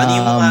 Ano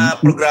yung mga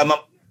programa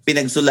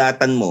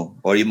pinagsulatan mo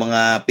or yung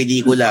mga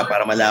pelikula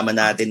para malaman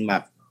natin,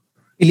 Mac?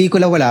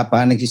 Pelikula wala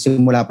pa.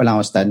 Nagsisimula pa lang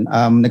ako, Stan.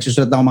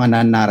 Nagsusulat ako mga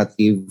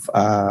non-narrative.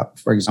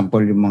 For example,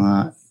 yung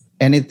mga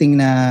anything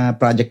na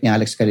project ni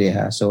Alex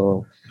Calleja.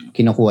 So,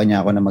 kinukuha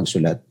niya ako na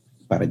magsulat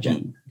para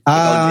dyan.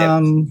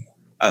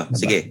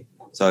 Sige.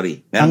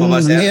 Sorry.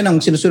 Ngayon, ang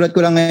sinusulat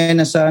ko lang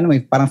ngayon sa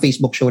parang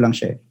Facebook show lang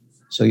siya.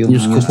 So, yung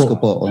news ko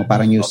po,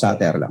 parang news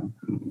satire lang.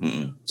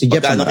 Si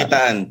Jeff,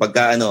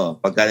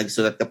 pagka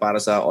nagsulat ka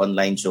para sa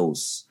online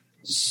shows?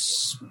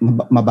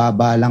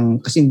 Mababa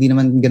lang kasi hindi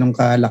naman ganun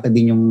kalaki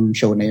din yung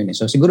show na yun.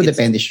 So siguro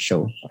depende sa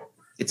show.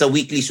 It's a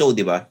weekly show,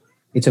 di ba?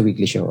 It's a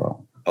weekly show.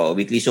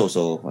 Weekly show.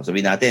 So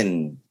sabihin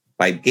natin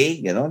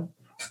 5K, gano'n?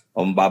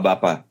 O mababa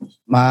pa?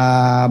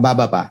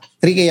 Mababa pa.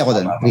 3K ako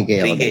doon. 3K.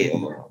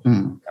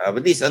 At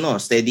least,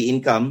 steady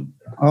income.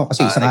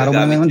 Kasi isang araw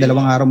mo lang, 2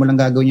 araw mo lang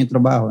gagawin yung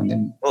trabaho.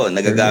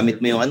 Nagagamit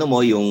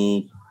mo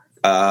yung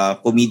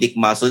comedic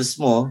muscles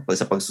mo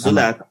sa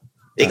pagsusulat.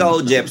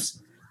 Ikaw, Jeps,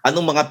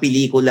 anong mga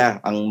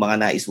pelikula ang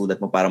mga naisulat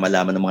mo para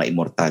malaman ng mga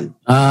immortal?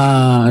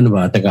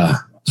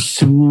 Teka.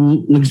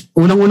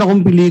 Unang-una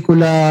kong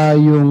pelikula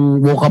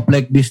yung Woke Up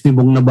Like This ni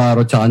Bong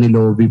Navarro tsaka ni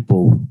Lovie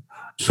Poe.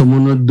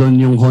 Sumunod doon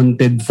yung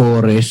Haunted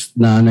Forest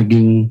na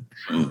naging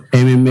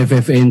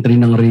MMFF entry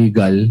ng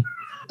Regal.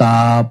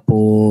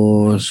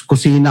 Tapos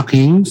Kusina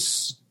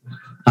Kings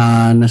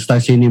na Star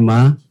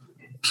Cinema.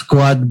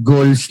 Squad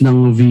Goals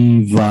ng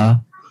Viva.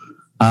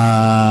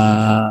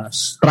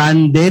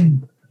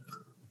 Stranded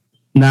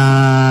na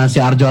si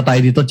Arjo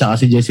Atay dito tsaka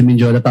si Jesse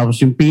Minjola. Tapos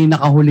yung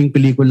pinakahuling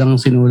pelikulang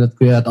sinulat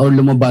ko yata o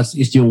lumabas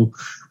is yung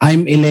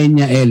I'm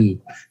Elenia L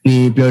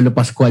ni Piolo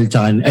Pascual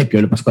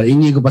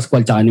Inigo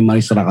Pascual tsaka ni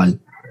Maris Racal.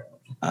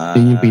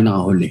 Yun yung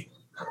pinakahuli.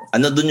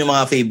 Ano dun yung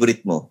mga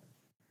favorite mo?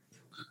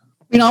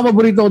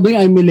 Pinaka-paborito ko dun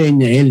yung I'm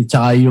Elenia L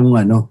tsaka yung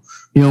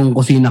yung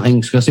Kusina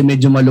Kings kasi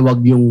medyo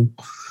maluwag yung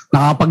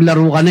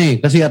nakapaglaro ka na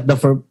kasi at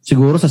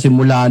siguro sa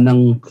simula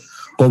ng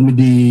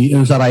comedy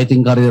yung sa writing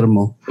career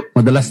mo,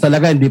 madalas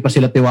talaga hindi pa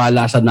sila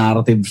tiwala sa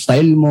narrative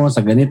style mo, sa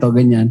ganito,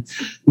 ganyan.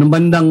 Nung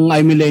bandang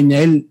I'm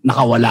Millennial,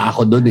 nakawala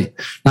ako doon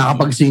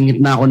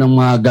Nakapagsingit na ako ng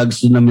mga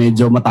gags na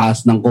medyo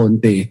mataas ng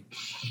konti.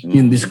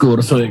 Yung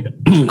diskurso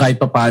kahit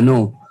pa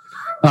paano.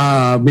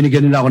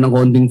 Binigyan nila ako ng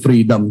konting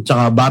freedom.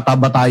 Tsaka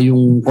bata-bata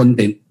yung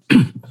content.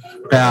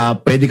 Kaya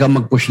pwede kang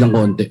mag-push ng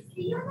konti.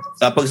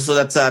 Sa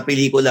pagsusulat sa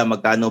pelikula,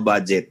 magkano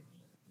budget?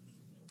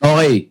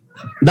 Okay.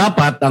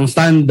 Dapat ang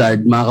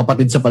standard, mga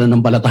kapatid sa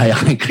pananampalataya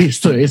kay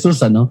Kristo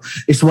Jesus,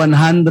 is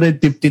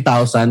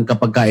 150,000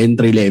 kapag ka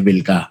entry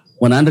level ka.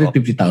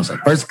 150,000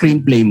 per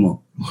screenplay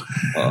mo.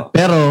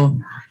 Pero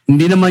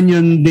hindi naman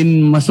yun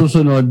din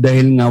masusunod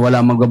dahil nga wala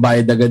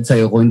magbabayad agad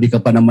sa'yo kung hindi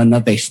ka pa naman na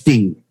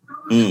testing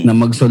na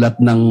magsulat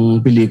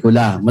ng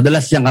pelikula.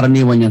 Madalas yung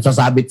karaniwan yan,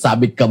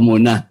 sasabit-sabit ka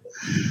muna.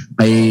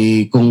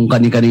 Kung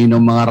kani-kanino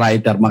mga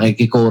writer,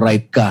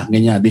 makiki-co-write ka,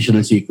 ganyan,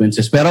 additional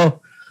sequences.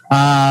 Pero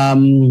ang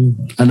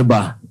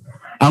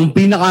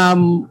pinaka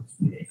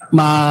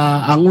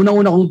ang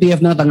unang-una kong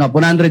TF na natanggap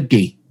 100K.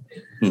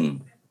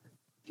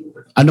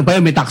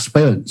 May tax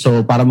pa yun.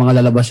 So para mga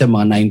lalabas yan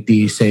mga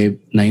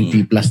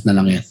 90 plus na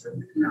lang yan.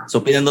 So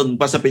pinanood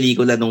pa sa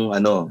pelikula nung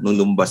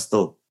lumbas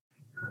to.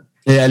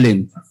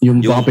 Alin? Yung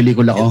mga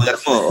pelikula ko.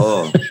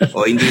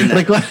 O hindi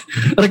na.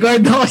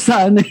 Record ako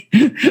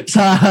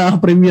sa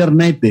premiere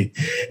night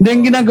Hindi,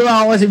 yung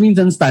ginagawa ko kasi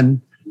minsan, Stan,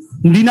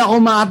 hindi na ako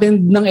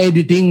ma-attend ng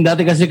editing.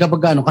 Dati kasi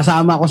kapag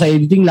kasama ako sa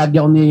editing,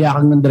 lagi ako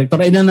niyayakang ng director.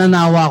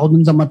 Nananawa ako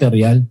dun sa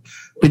material.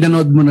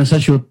 Pinanood mo na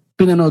sa shoot,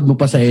 pinanood mo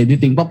pa sa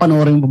editing,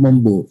 papanoorin mo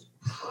pamambuo.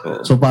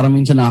 So parang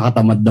minsan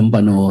nakakatamad ng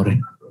panoorin.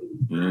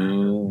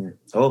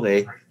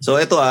 Okay. So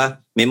ito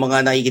may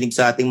mga nakikinig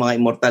sa ating mga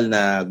immortal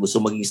na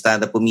gusto maging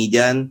stand-up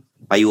comedian,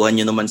 payuhan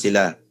nyo naman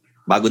sila.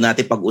 Bago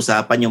natin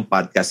pag-usapan yung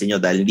podcast niyo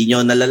dahil hindi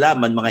nyo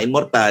nalalaman mga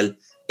immortal,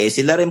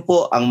 sila rin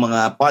po ang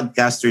mga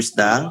podcasters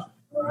ng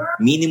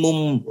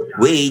Minimum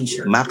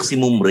Wage,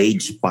 Maximum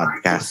Rage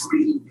Podcast.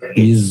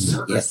 Yes.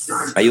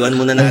 Payuhan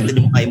muna natin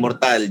yung mga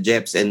immortal,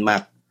 Jeps and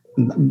Mac.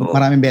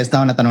 Maraming beses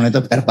na ako natanong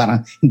nito pero parang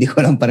hindi ko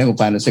alam pa rin kung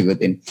paano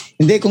sagutin.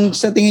 Hindi, kung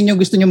sa tingin nyo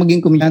gusto nyo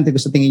maging komedyante,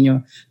 gusto tingin nyo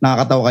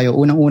nakakatawa kayo,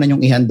 unang-una nyong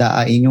ihanda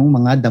ay inyong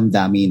mga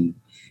damdamin.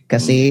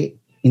 Kasi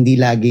hindi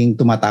laging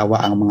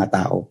tumatawa ang mga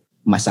tao.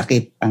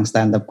 Masakit ang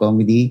stand-up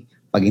comedy.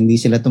 Pag hindi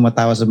sila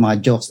tumatawa sa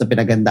mga jokes na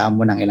pinagandaan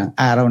mo ng ilang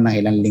araw, ng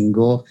ilang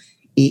linggo,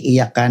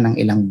 iiyak ka ng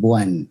ilang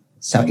buwan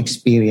sa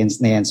experience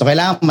na yan. So,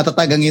 kailangan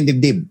matatagang yung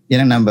dibdib.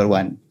 Yan ang number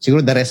one.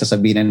 Siguro the rest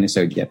sasabihin ni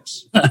Sir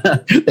Jeps.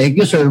 Thank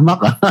you, Sir Mac.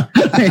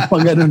 May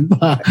pag ganun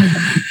pa.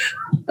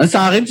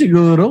 Sa akin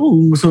siguro,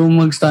 kung gusto mong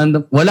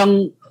mag-stand up,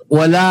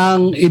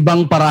 walang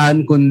ibang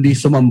paraan kundi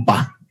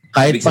sumampa.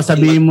 Kahit pa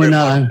sabihin mo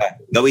na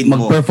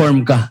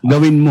mag-perform ka,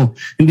 gawin mo.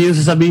 Hindi yung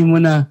sasabihin mo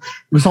na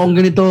gusto kong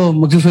ganito,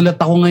 magsusulat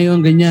ako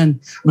ngayon,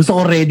 ganyan. Gusto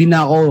ko ready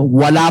na ako.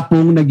 Wala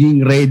pong naging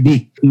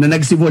ready na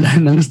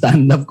nagsimula ng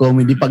stand-up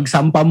comedy. Pag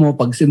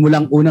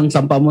simulang unang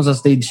sampa mo sa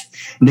stage,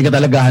 hindi ka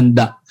talaga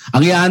handa.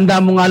 Ang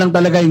ihanda mo nga lang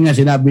talaga, yung nga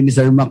sinabi ni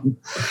Sir Mac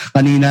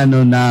kanina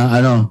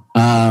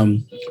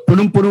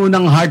punong-puno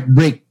ng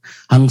heartbreak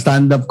ang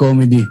stand-up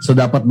comedy. So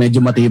dapat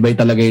medyo matibay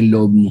talaga yung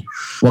loob mo.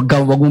 Wag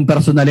mong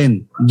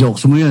personalin.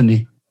 Jokes mo yun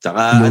eh.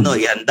 Tsaka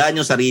ihanda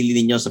nyo sarili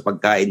ninyo sa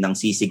pagkain ng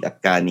sisig at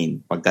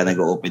kanin pagka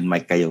nag-open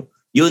mic kayo.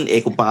 Yun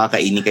kung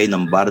pakakainin kayo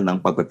ng bar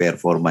ng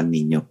pagpe-performan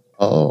ninyo.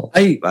 Oo.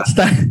 Ay,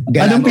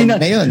 anong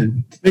na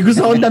yun? May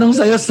gusto akong tanong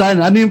sa'yo,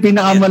 Stan. Ano yung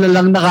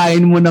pinakamalalang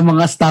nakain mo ng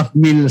mga staff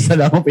meal sa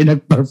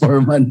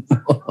pinag-performan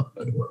mo?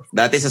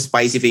 Dati sa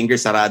Spicy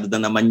Fingers, sarado na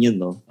naman yun,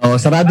 no?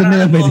 Sarado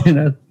na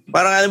yun.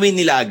 Parang yung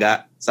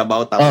nilaga,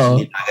 sabaw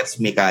tapos nilaga, tapos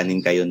may kanin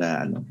kayo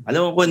na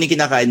Alam mo kung hindi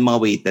kinakain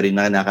mga waiter yung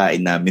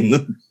nakain namin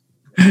nun.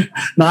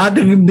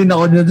 Nakatingin din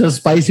ako dyan sa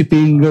Spicy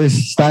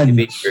Fingers, Stan.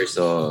 Spicy Fingers,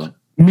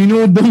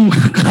 minudong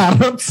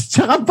carrots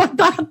tsaka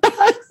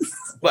patatas.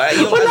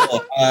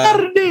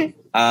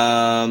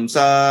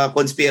 Sa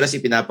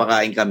conspiracy,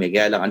 pinapakain kami.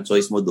 Kaya lang ang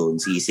choice mo doon,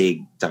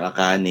 sisig, tsaka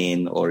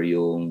kanin, or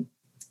yung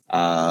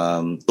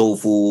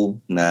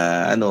tofu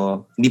na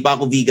hindi pa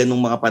ako vegan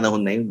nung mga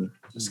panahon na yun.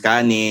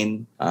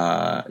 Kanin,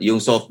 yung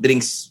soft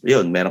drinks,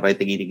 yun, meron kayo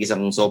tigil-tigil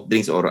isang soft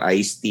drinks or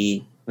iced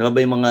tea. Ano ba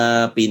yung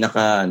mga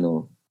pinaka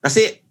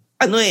Kasi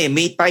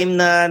may time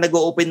na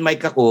nag-open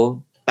mic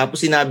ako,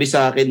 tapos sinabi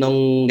sa akin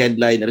nung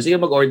headliner, sige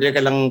mag-order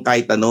ka lang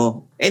kahit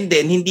ano. And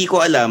then, hindi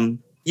ko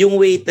alam, yung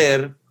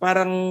waiter,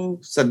 parang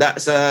sa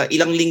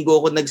ilang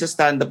linggo ako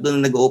nagsa-stand up doon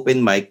na nag-open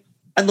mic,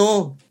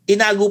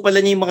 tinago pala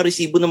niya yung mga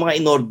resibo ng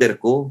mga in-order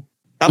ko.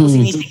 Tapos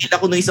sinisigil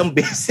ako ng isang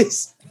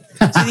beses.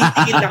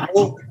 Sinisigil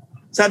ako.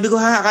 Sabi ko,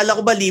 akala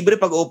ko ba libre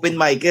pag open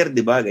micer,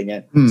 di ba?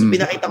 Ganyan. So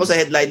pinakita ko sa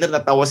headliner,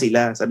 natawa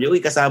sila. Sabi ko,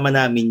 kasama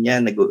namin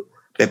yan,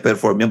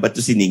 nag-perform yan, ba't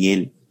ito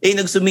siningil?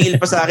 Nagsumingil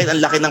pa sa akin,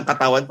 ang laki ng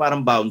katawan,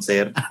 parang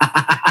bouncer.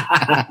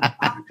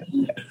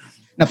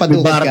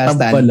 Napadukot ka,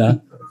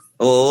 Stan.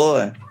 Oo.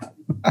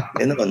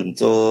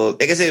 So,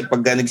 kasi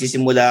pag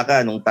nagsisimula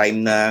ka, nung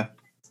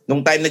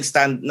time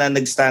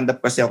nag-stand up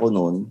kasi ako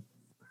noon,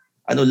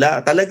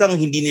 talagang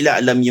hindi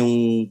nila alam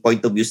yung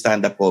point of view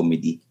stand-up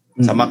comedy.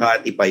 Sa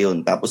Makati pa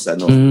yun. Tapos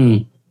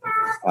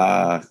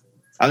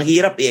ang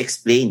hirap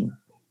i-explain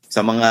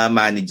sa mga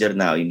manager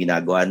na yung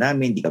ginagawa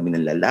namin, hindi kami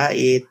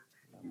nalalait,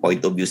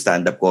 point of view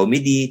stand-up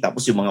comedy,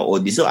 tapos yung mga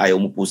audience, ayaw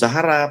mo po sa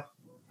harap.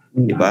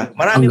 Diba?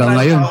 Marami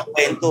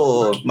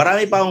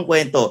pa akong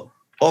kwento.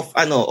 Off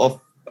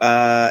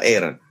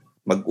air.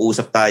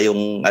 Mag-uusap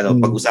tayong,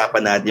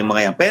 pag-usapan natin yung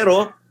mga yan.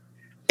 Pero,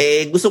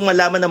 gustong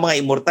malaman ng mga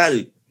immortal,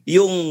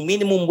 yung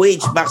Minimum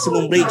Wage,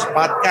 Maximum Rage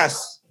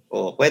podcast.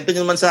 Kwento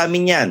nyo naman sa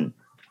amin yan.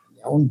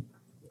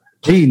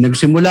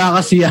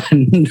 Nagsimula kasi yan.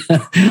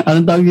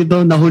 Anong tawag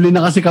dito? Nahuli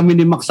na kasi kami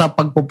ni Max sa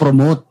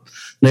pagpopromote.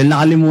 Dahil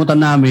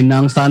nakalimutan namin na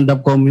ang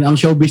stand-up comedy, ang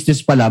show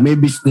business pala, may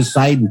business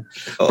side.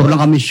 Puro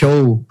lang kami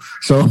show.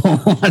 So,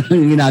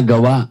 anong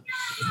ginagawa?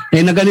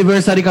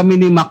 Nag-anniversary kami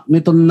ni Mac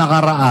nitong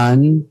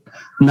nakaraan.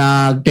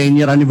 Nag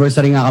 10-year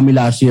anniversary nga kami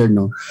last year,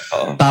 no?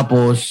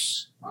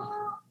 Tapos,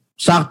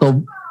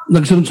 sakto,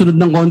 nagsunod-sunod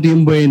ng konti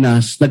yung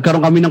Buenas.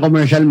 Nagkaroon kami ng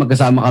commercial,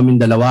 magkasama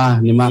kaming dalawa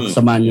ni Mac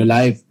sa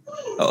Manulife.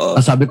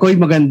 Sabi ko,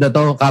 maganda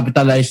to,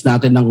 capitalize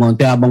natin ng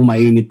konti habang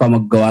mainit pa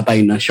maggawa tayo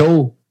ng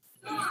show.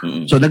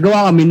 So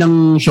nagawa kami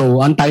ng show,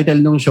 ang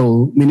title ng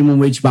show,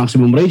 Minimum Wage,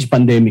 Maximum Rage,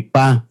 pandemic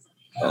pa.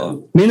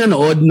 May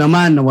nanood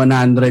naman na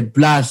 100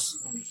 plus.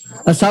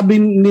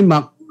 Sabi ni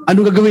Mac,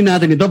 anong gagawin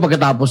natin ito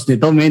pagkatapos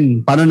nito,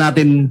 men? Paano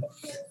natin,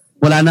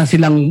 wala na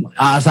silang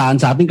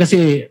aasahan sa atin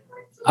kasi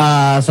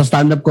sa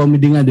stand-up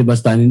comedy nga, di ba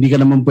Stan? Hindi ka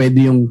naman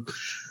pwede yung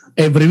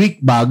every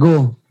week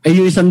bago.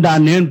 Yung 100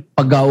 na yun,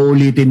 pag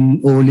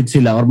ulit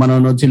sila or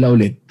manonood sila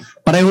ulit,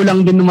 pareho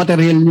lang din ng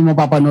material yung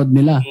mapapanood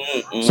nila.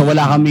 So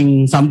wala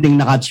kaming something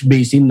na catch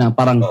basin na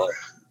parang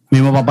may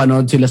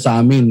mapapanood sila sa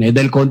amin.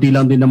 Dahil konti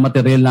lang din ang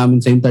material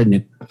namin sa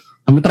internet.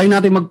 Try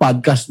natin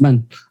mag-podcast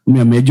man.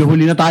 Medyo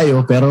huli na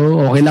tayo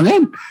pero okay lang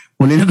yan.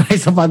 Huli na tayo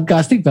sa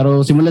podcasting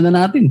pero simulan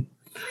na natin.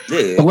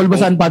 Tungkol ba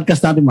saan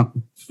podcast natin, Mac?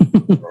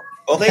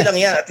 Okay lang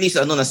yan. At least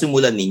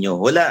nasimulan ninyo.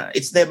 Wala.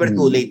 It's never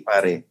too late,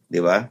 pare.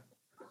 Di ba?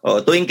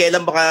 Tuwing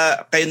kailan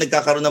baka kayo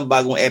nagkakaroon ng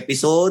bagong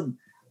episode,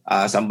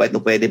 saan ba ito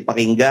pwede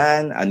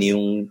pakinggan? Ano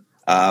yung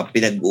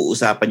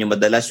pinag-uusapan nyo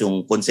madalas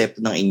yung konsepto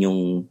ng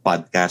inyong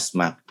podcast,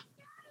 Mac?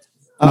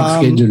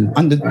 Schedule.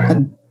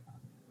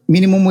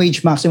 Minimum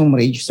wage, maximum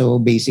wage.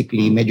 So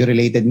basically, medyo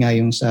related nga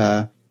yung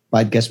sa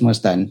podcast mo,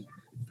 Stan.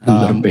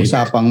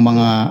 Usapang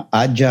mga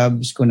odd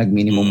jobs, kung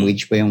nag-minimum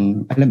wage pa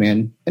yung, alam mo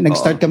yun,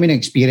 nag-start kami ng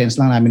experience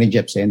lang namin ni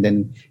Jeps and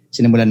then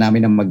sinimulan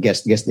namin ng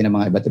mag-guest din ng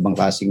mga iba't ibang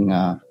klaseng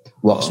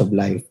walks of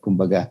life,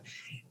 kumbaga.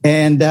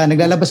 And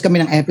naglalabas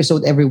kami ng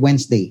episode every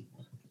Wednesday.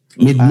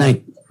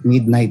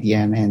 Midnight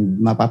yan. And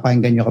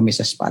mapapakinggan nyo kami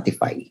sa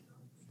Spotify.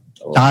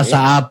 Saka sa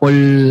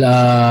Apple,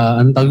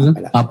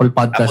 Apple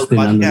Podcast. Apple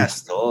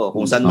Podcast.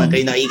 Kung saan man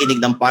kayo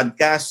nakikinig ng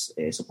podcast,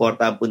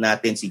 supportahan po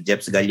natin si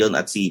Jeps Galion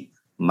at si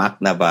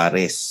Mac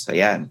Navarez.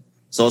 Ayan.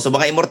 So sa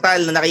mga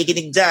immortal na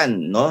nakikinig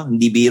dyan, no?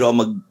 Hindi biro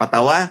ang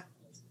magpatawa,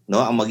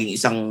 no? Ang maging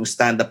isang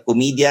stand-up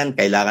comedian,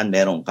 kailangan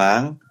meron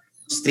kang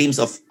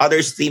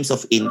other streams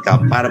of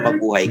income para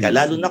mabuhay ka.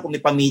 Lalo na kung may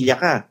pamilya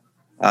ka.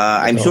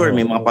 I'm sure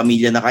may mga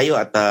pamilya na kayo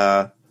at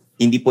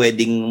hindi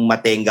pwedeng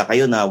matenga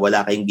kayo na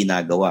wala kayong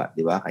ginagawa,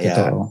 di ba?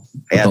 Kaya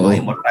mga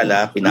immortal,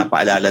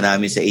 pinapaalala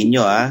namin sa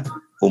inyo,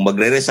 kung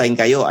magre-resign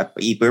kayo at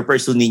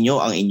i-pursue ninyo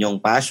ang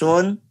inyong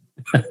passion,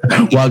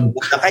 wag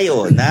na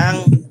kayo ng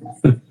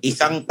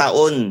 1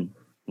 taon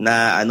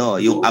na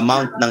yung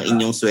amount ng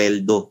inyong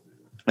sweldo.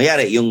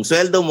 Mayari, yung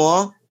sweldo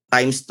mo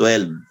times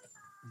 12.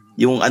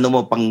 Yung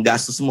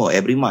panggastos mo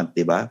every month,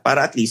 di ba?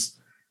 Para at least,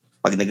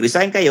 pag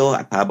nag-resign kayo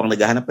at habang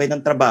naghahanap kayo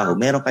ng trabaho,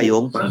 meron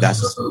kayong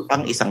panggastos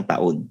pang 1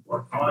 taon.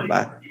 Di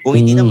ba? Kung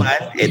hindi naman,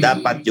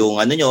 dapat yung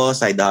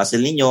side hustle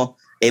ninyo,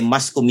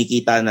 mas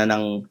kumikita na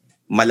ng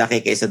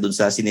malaki kaysa dun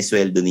sa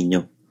sinisweldo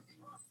ninyo.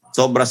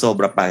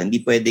 Sobra-sobra pa.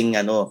 Hindi pwedeng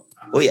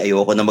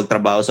ayoko na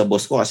magtrabaho sa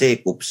boss ko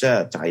kasi cook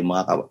siya. Tsaka yung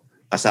mga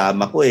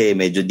kasama ko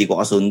medyo di ko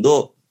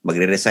kasundo.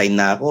 Magre-resign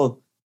na ako.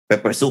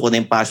 Pursue ko na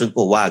yung passion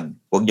ko. Wag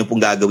niyo pong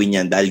gagawin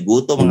yan dahil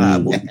gutom mga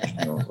abot.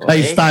 Okay?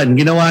 Ay, Stan,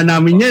 ginawa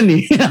namin yan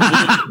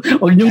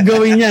Wag niyong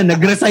gawin yan.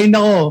 Nag-resign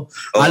ako.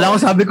 Alam ko,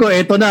 sabi ko,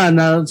 eto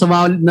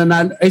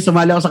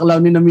sumali ako sa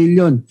Clownin na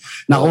Million.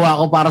 Nakuha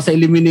ako para sa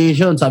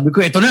elimination. Sabi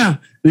ko, eto na.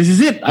 This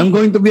is it. I'm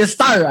going to be a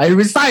star. I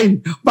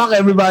resign. Fuck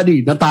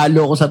everybody.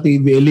 Natalo ako sa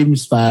TV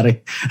Elims,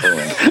 pare.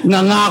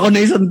 Nganga ako na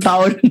 1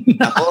 taon.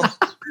 Ako.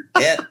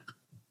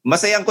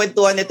 Masayang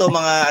kwentuhan nito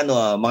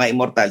mga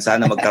immortal.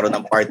 Sana magkaroon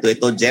ng part 2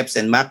 ito. Jeps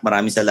and Mac,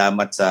 maraming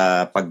salamat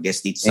sa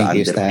pag-guest dito sa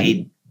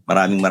Underpaid.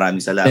 Maraming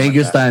salamat. Thank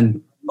you,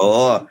 Stan.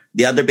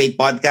 The Underpaid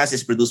Podcast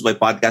is produced by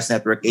Podcast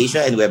Network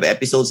Asia and we have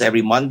episodes every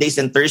Mondays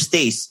and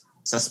Thursdays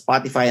sa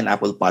Spotify and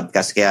Apple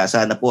Podcast. Kaya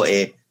sana po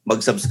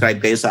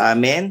mag-subscribe kayo sa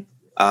amin.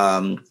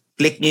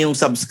 Click nyo yung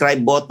subscribe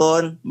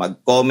button.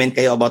 Mag-comment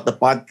kayo about the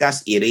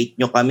podcast. I-rate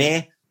nyo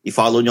kami.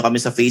 I-follow nyo kami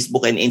sa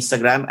Facebook and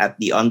Instagram at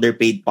The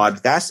Underpaid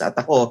Podcast. At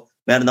ako,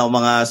 meron ako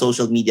mga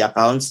social media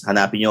accounts.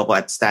 Hanapin nyo ako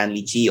at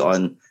Stanley Chi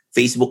on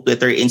Facebook,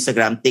 Twitter,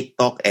 Instagram,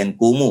 TikTok, and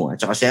Kumu.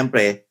 At saka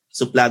syempre,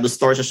 Suplado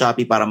Store sa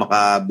Shopee para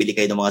makabili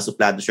kayo ng mga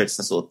Suplado shirts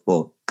na suot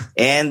ko.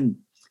 And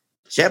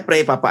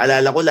syempre,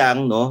 papaalala ko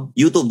lang,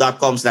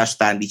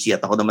 youtube.com/Stanley Chi.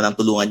 At ako naman ang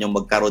tulungan yung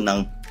magkaroon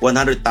ng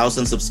 100,000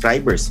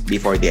 subscribers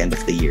before the end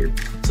of the year.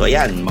 So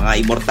ayan,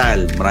 mga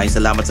immortal, maraming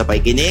salamat sa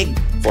pakikinig.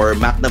 For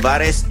Mac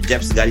Navarez,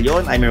 Jeps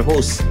Galion, I'm your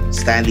host,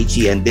 Stanley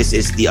Chi, and this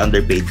is The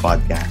Underpaid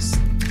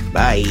Podcast.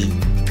 Bye.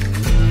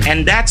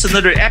 And that's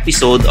another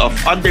episode of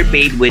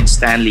Underpaid with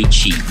Stanley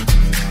Chi.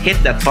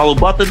 Hit that follow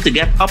button to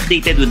get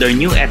updated with our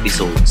new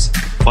episodes.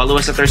 Follow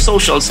us at our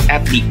socials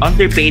at The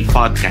Underpaid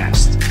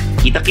Podcast.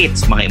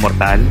 Kita-kits, mga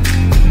immortal.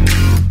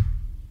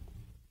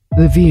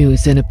 The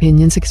views and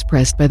opinions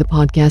expressed by the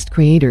podcast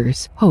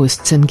creators,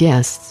 hosts, and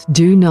guests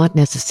do not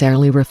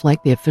necessarily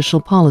reflect the official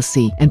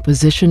policy and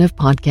position of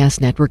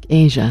Podcast Network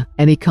Asia.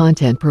 Any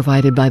content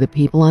provided by the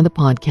people on the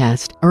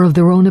podcast are of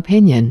their own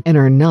opinion and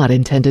are not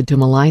intended to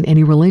malign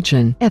any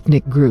religion,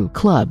 ethnic group,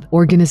 club,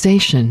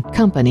 organization,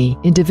 company,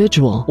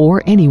 individual,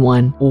 or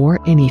anyone or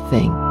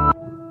anything.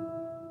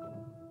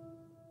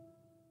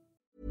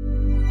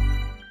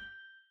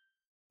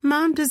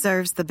 Mom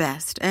deserves the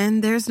best,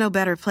 and there's no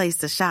better place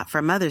to shop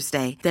for Mother's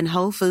Day than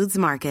Whole Foods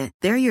Market.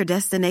 They're your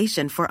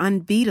destination for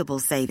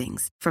unbeatable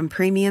savings, from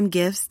premium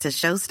gifts to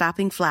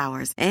show-stopping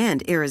flowers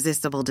and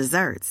irresistible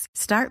desserts.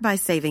 Start by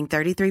saving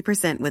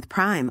 33% with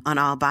Prime on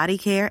all body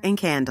care and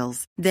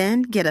candles.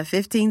 Then get a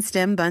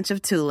 15-stem bunch of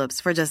tulips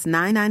for just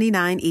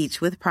 $9.99 each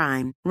with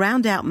Prime.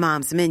 Round out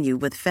Mom's menu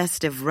with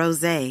festive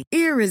rosé,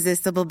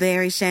 irresistible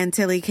berry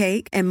chantilly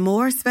cake, and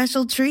more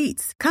special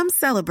treats. Come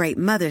celebrate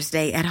Mother's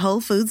Day at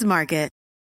Whole Foods Market.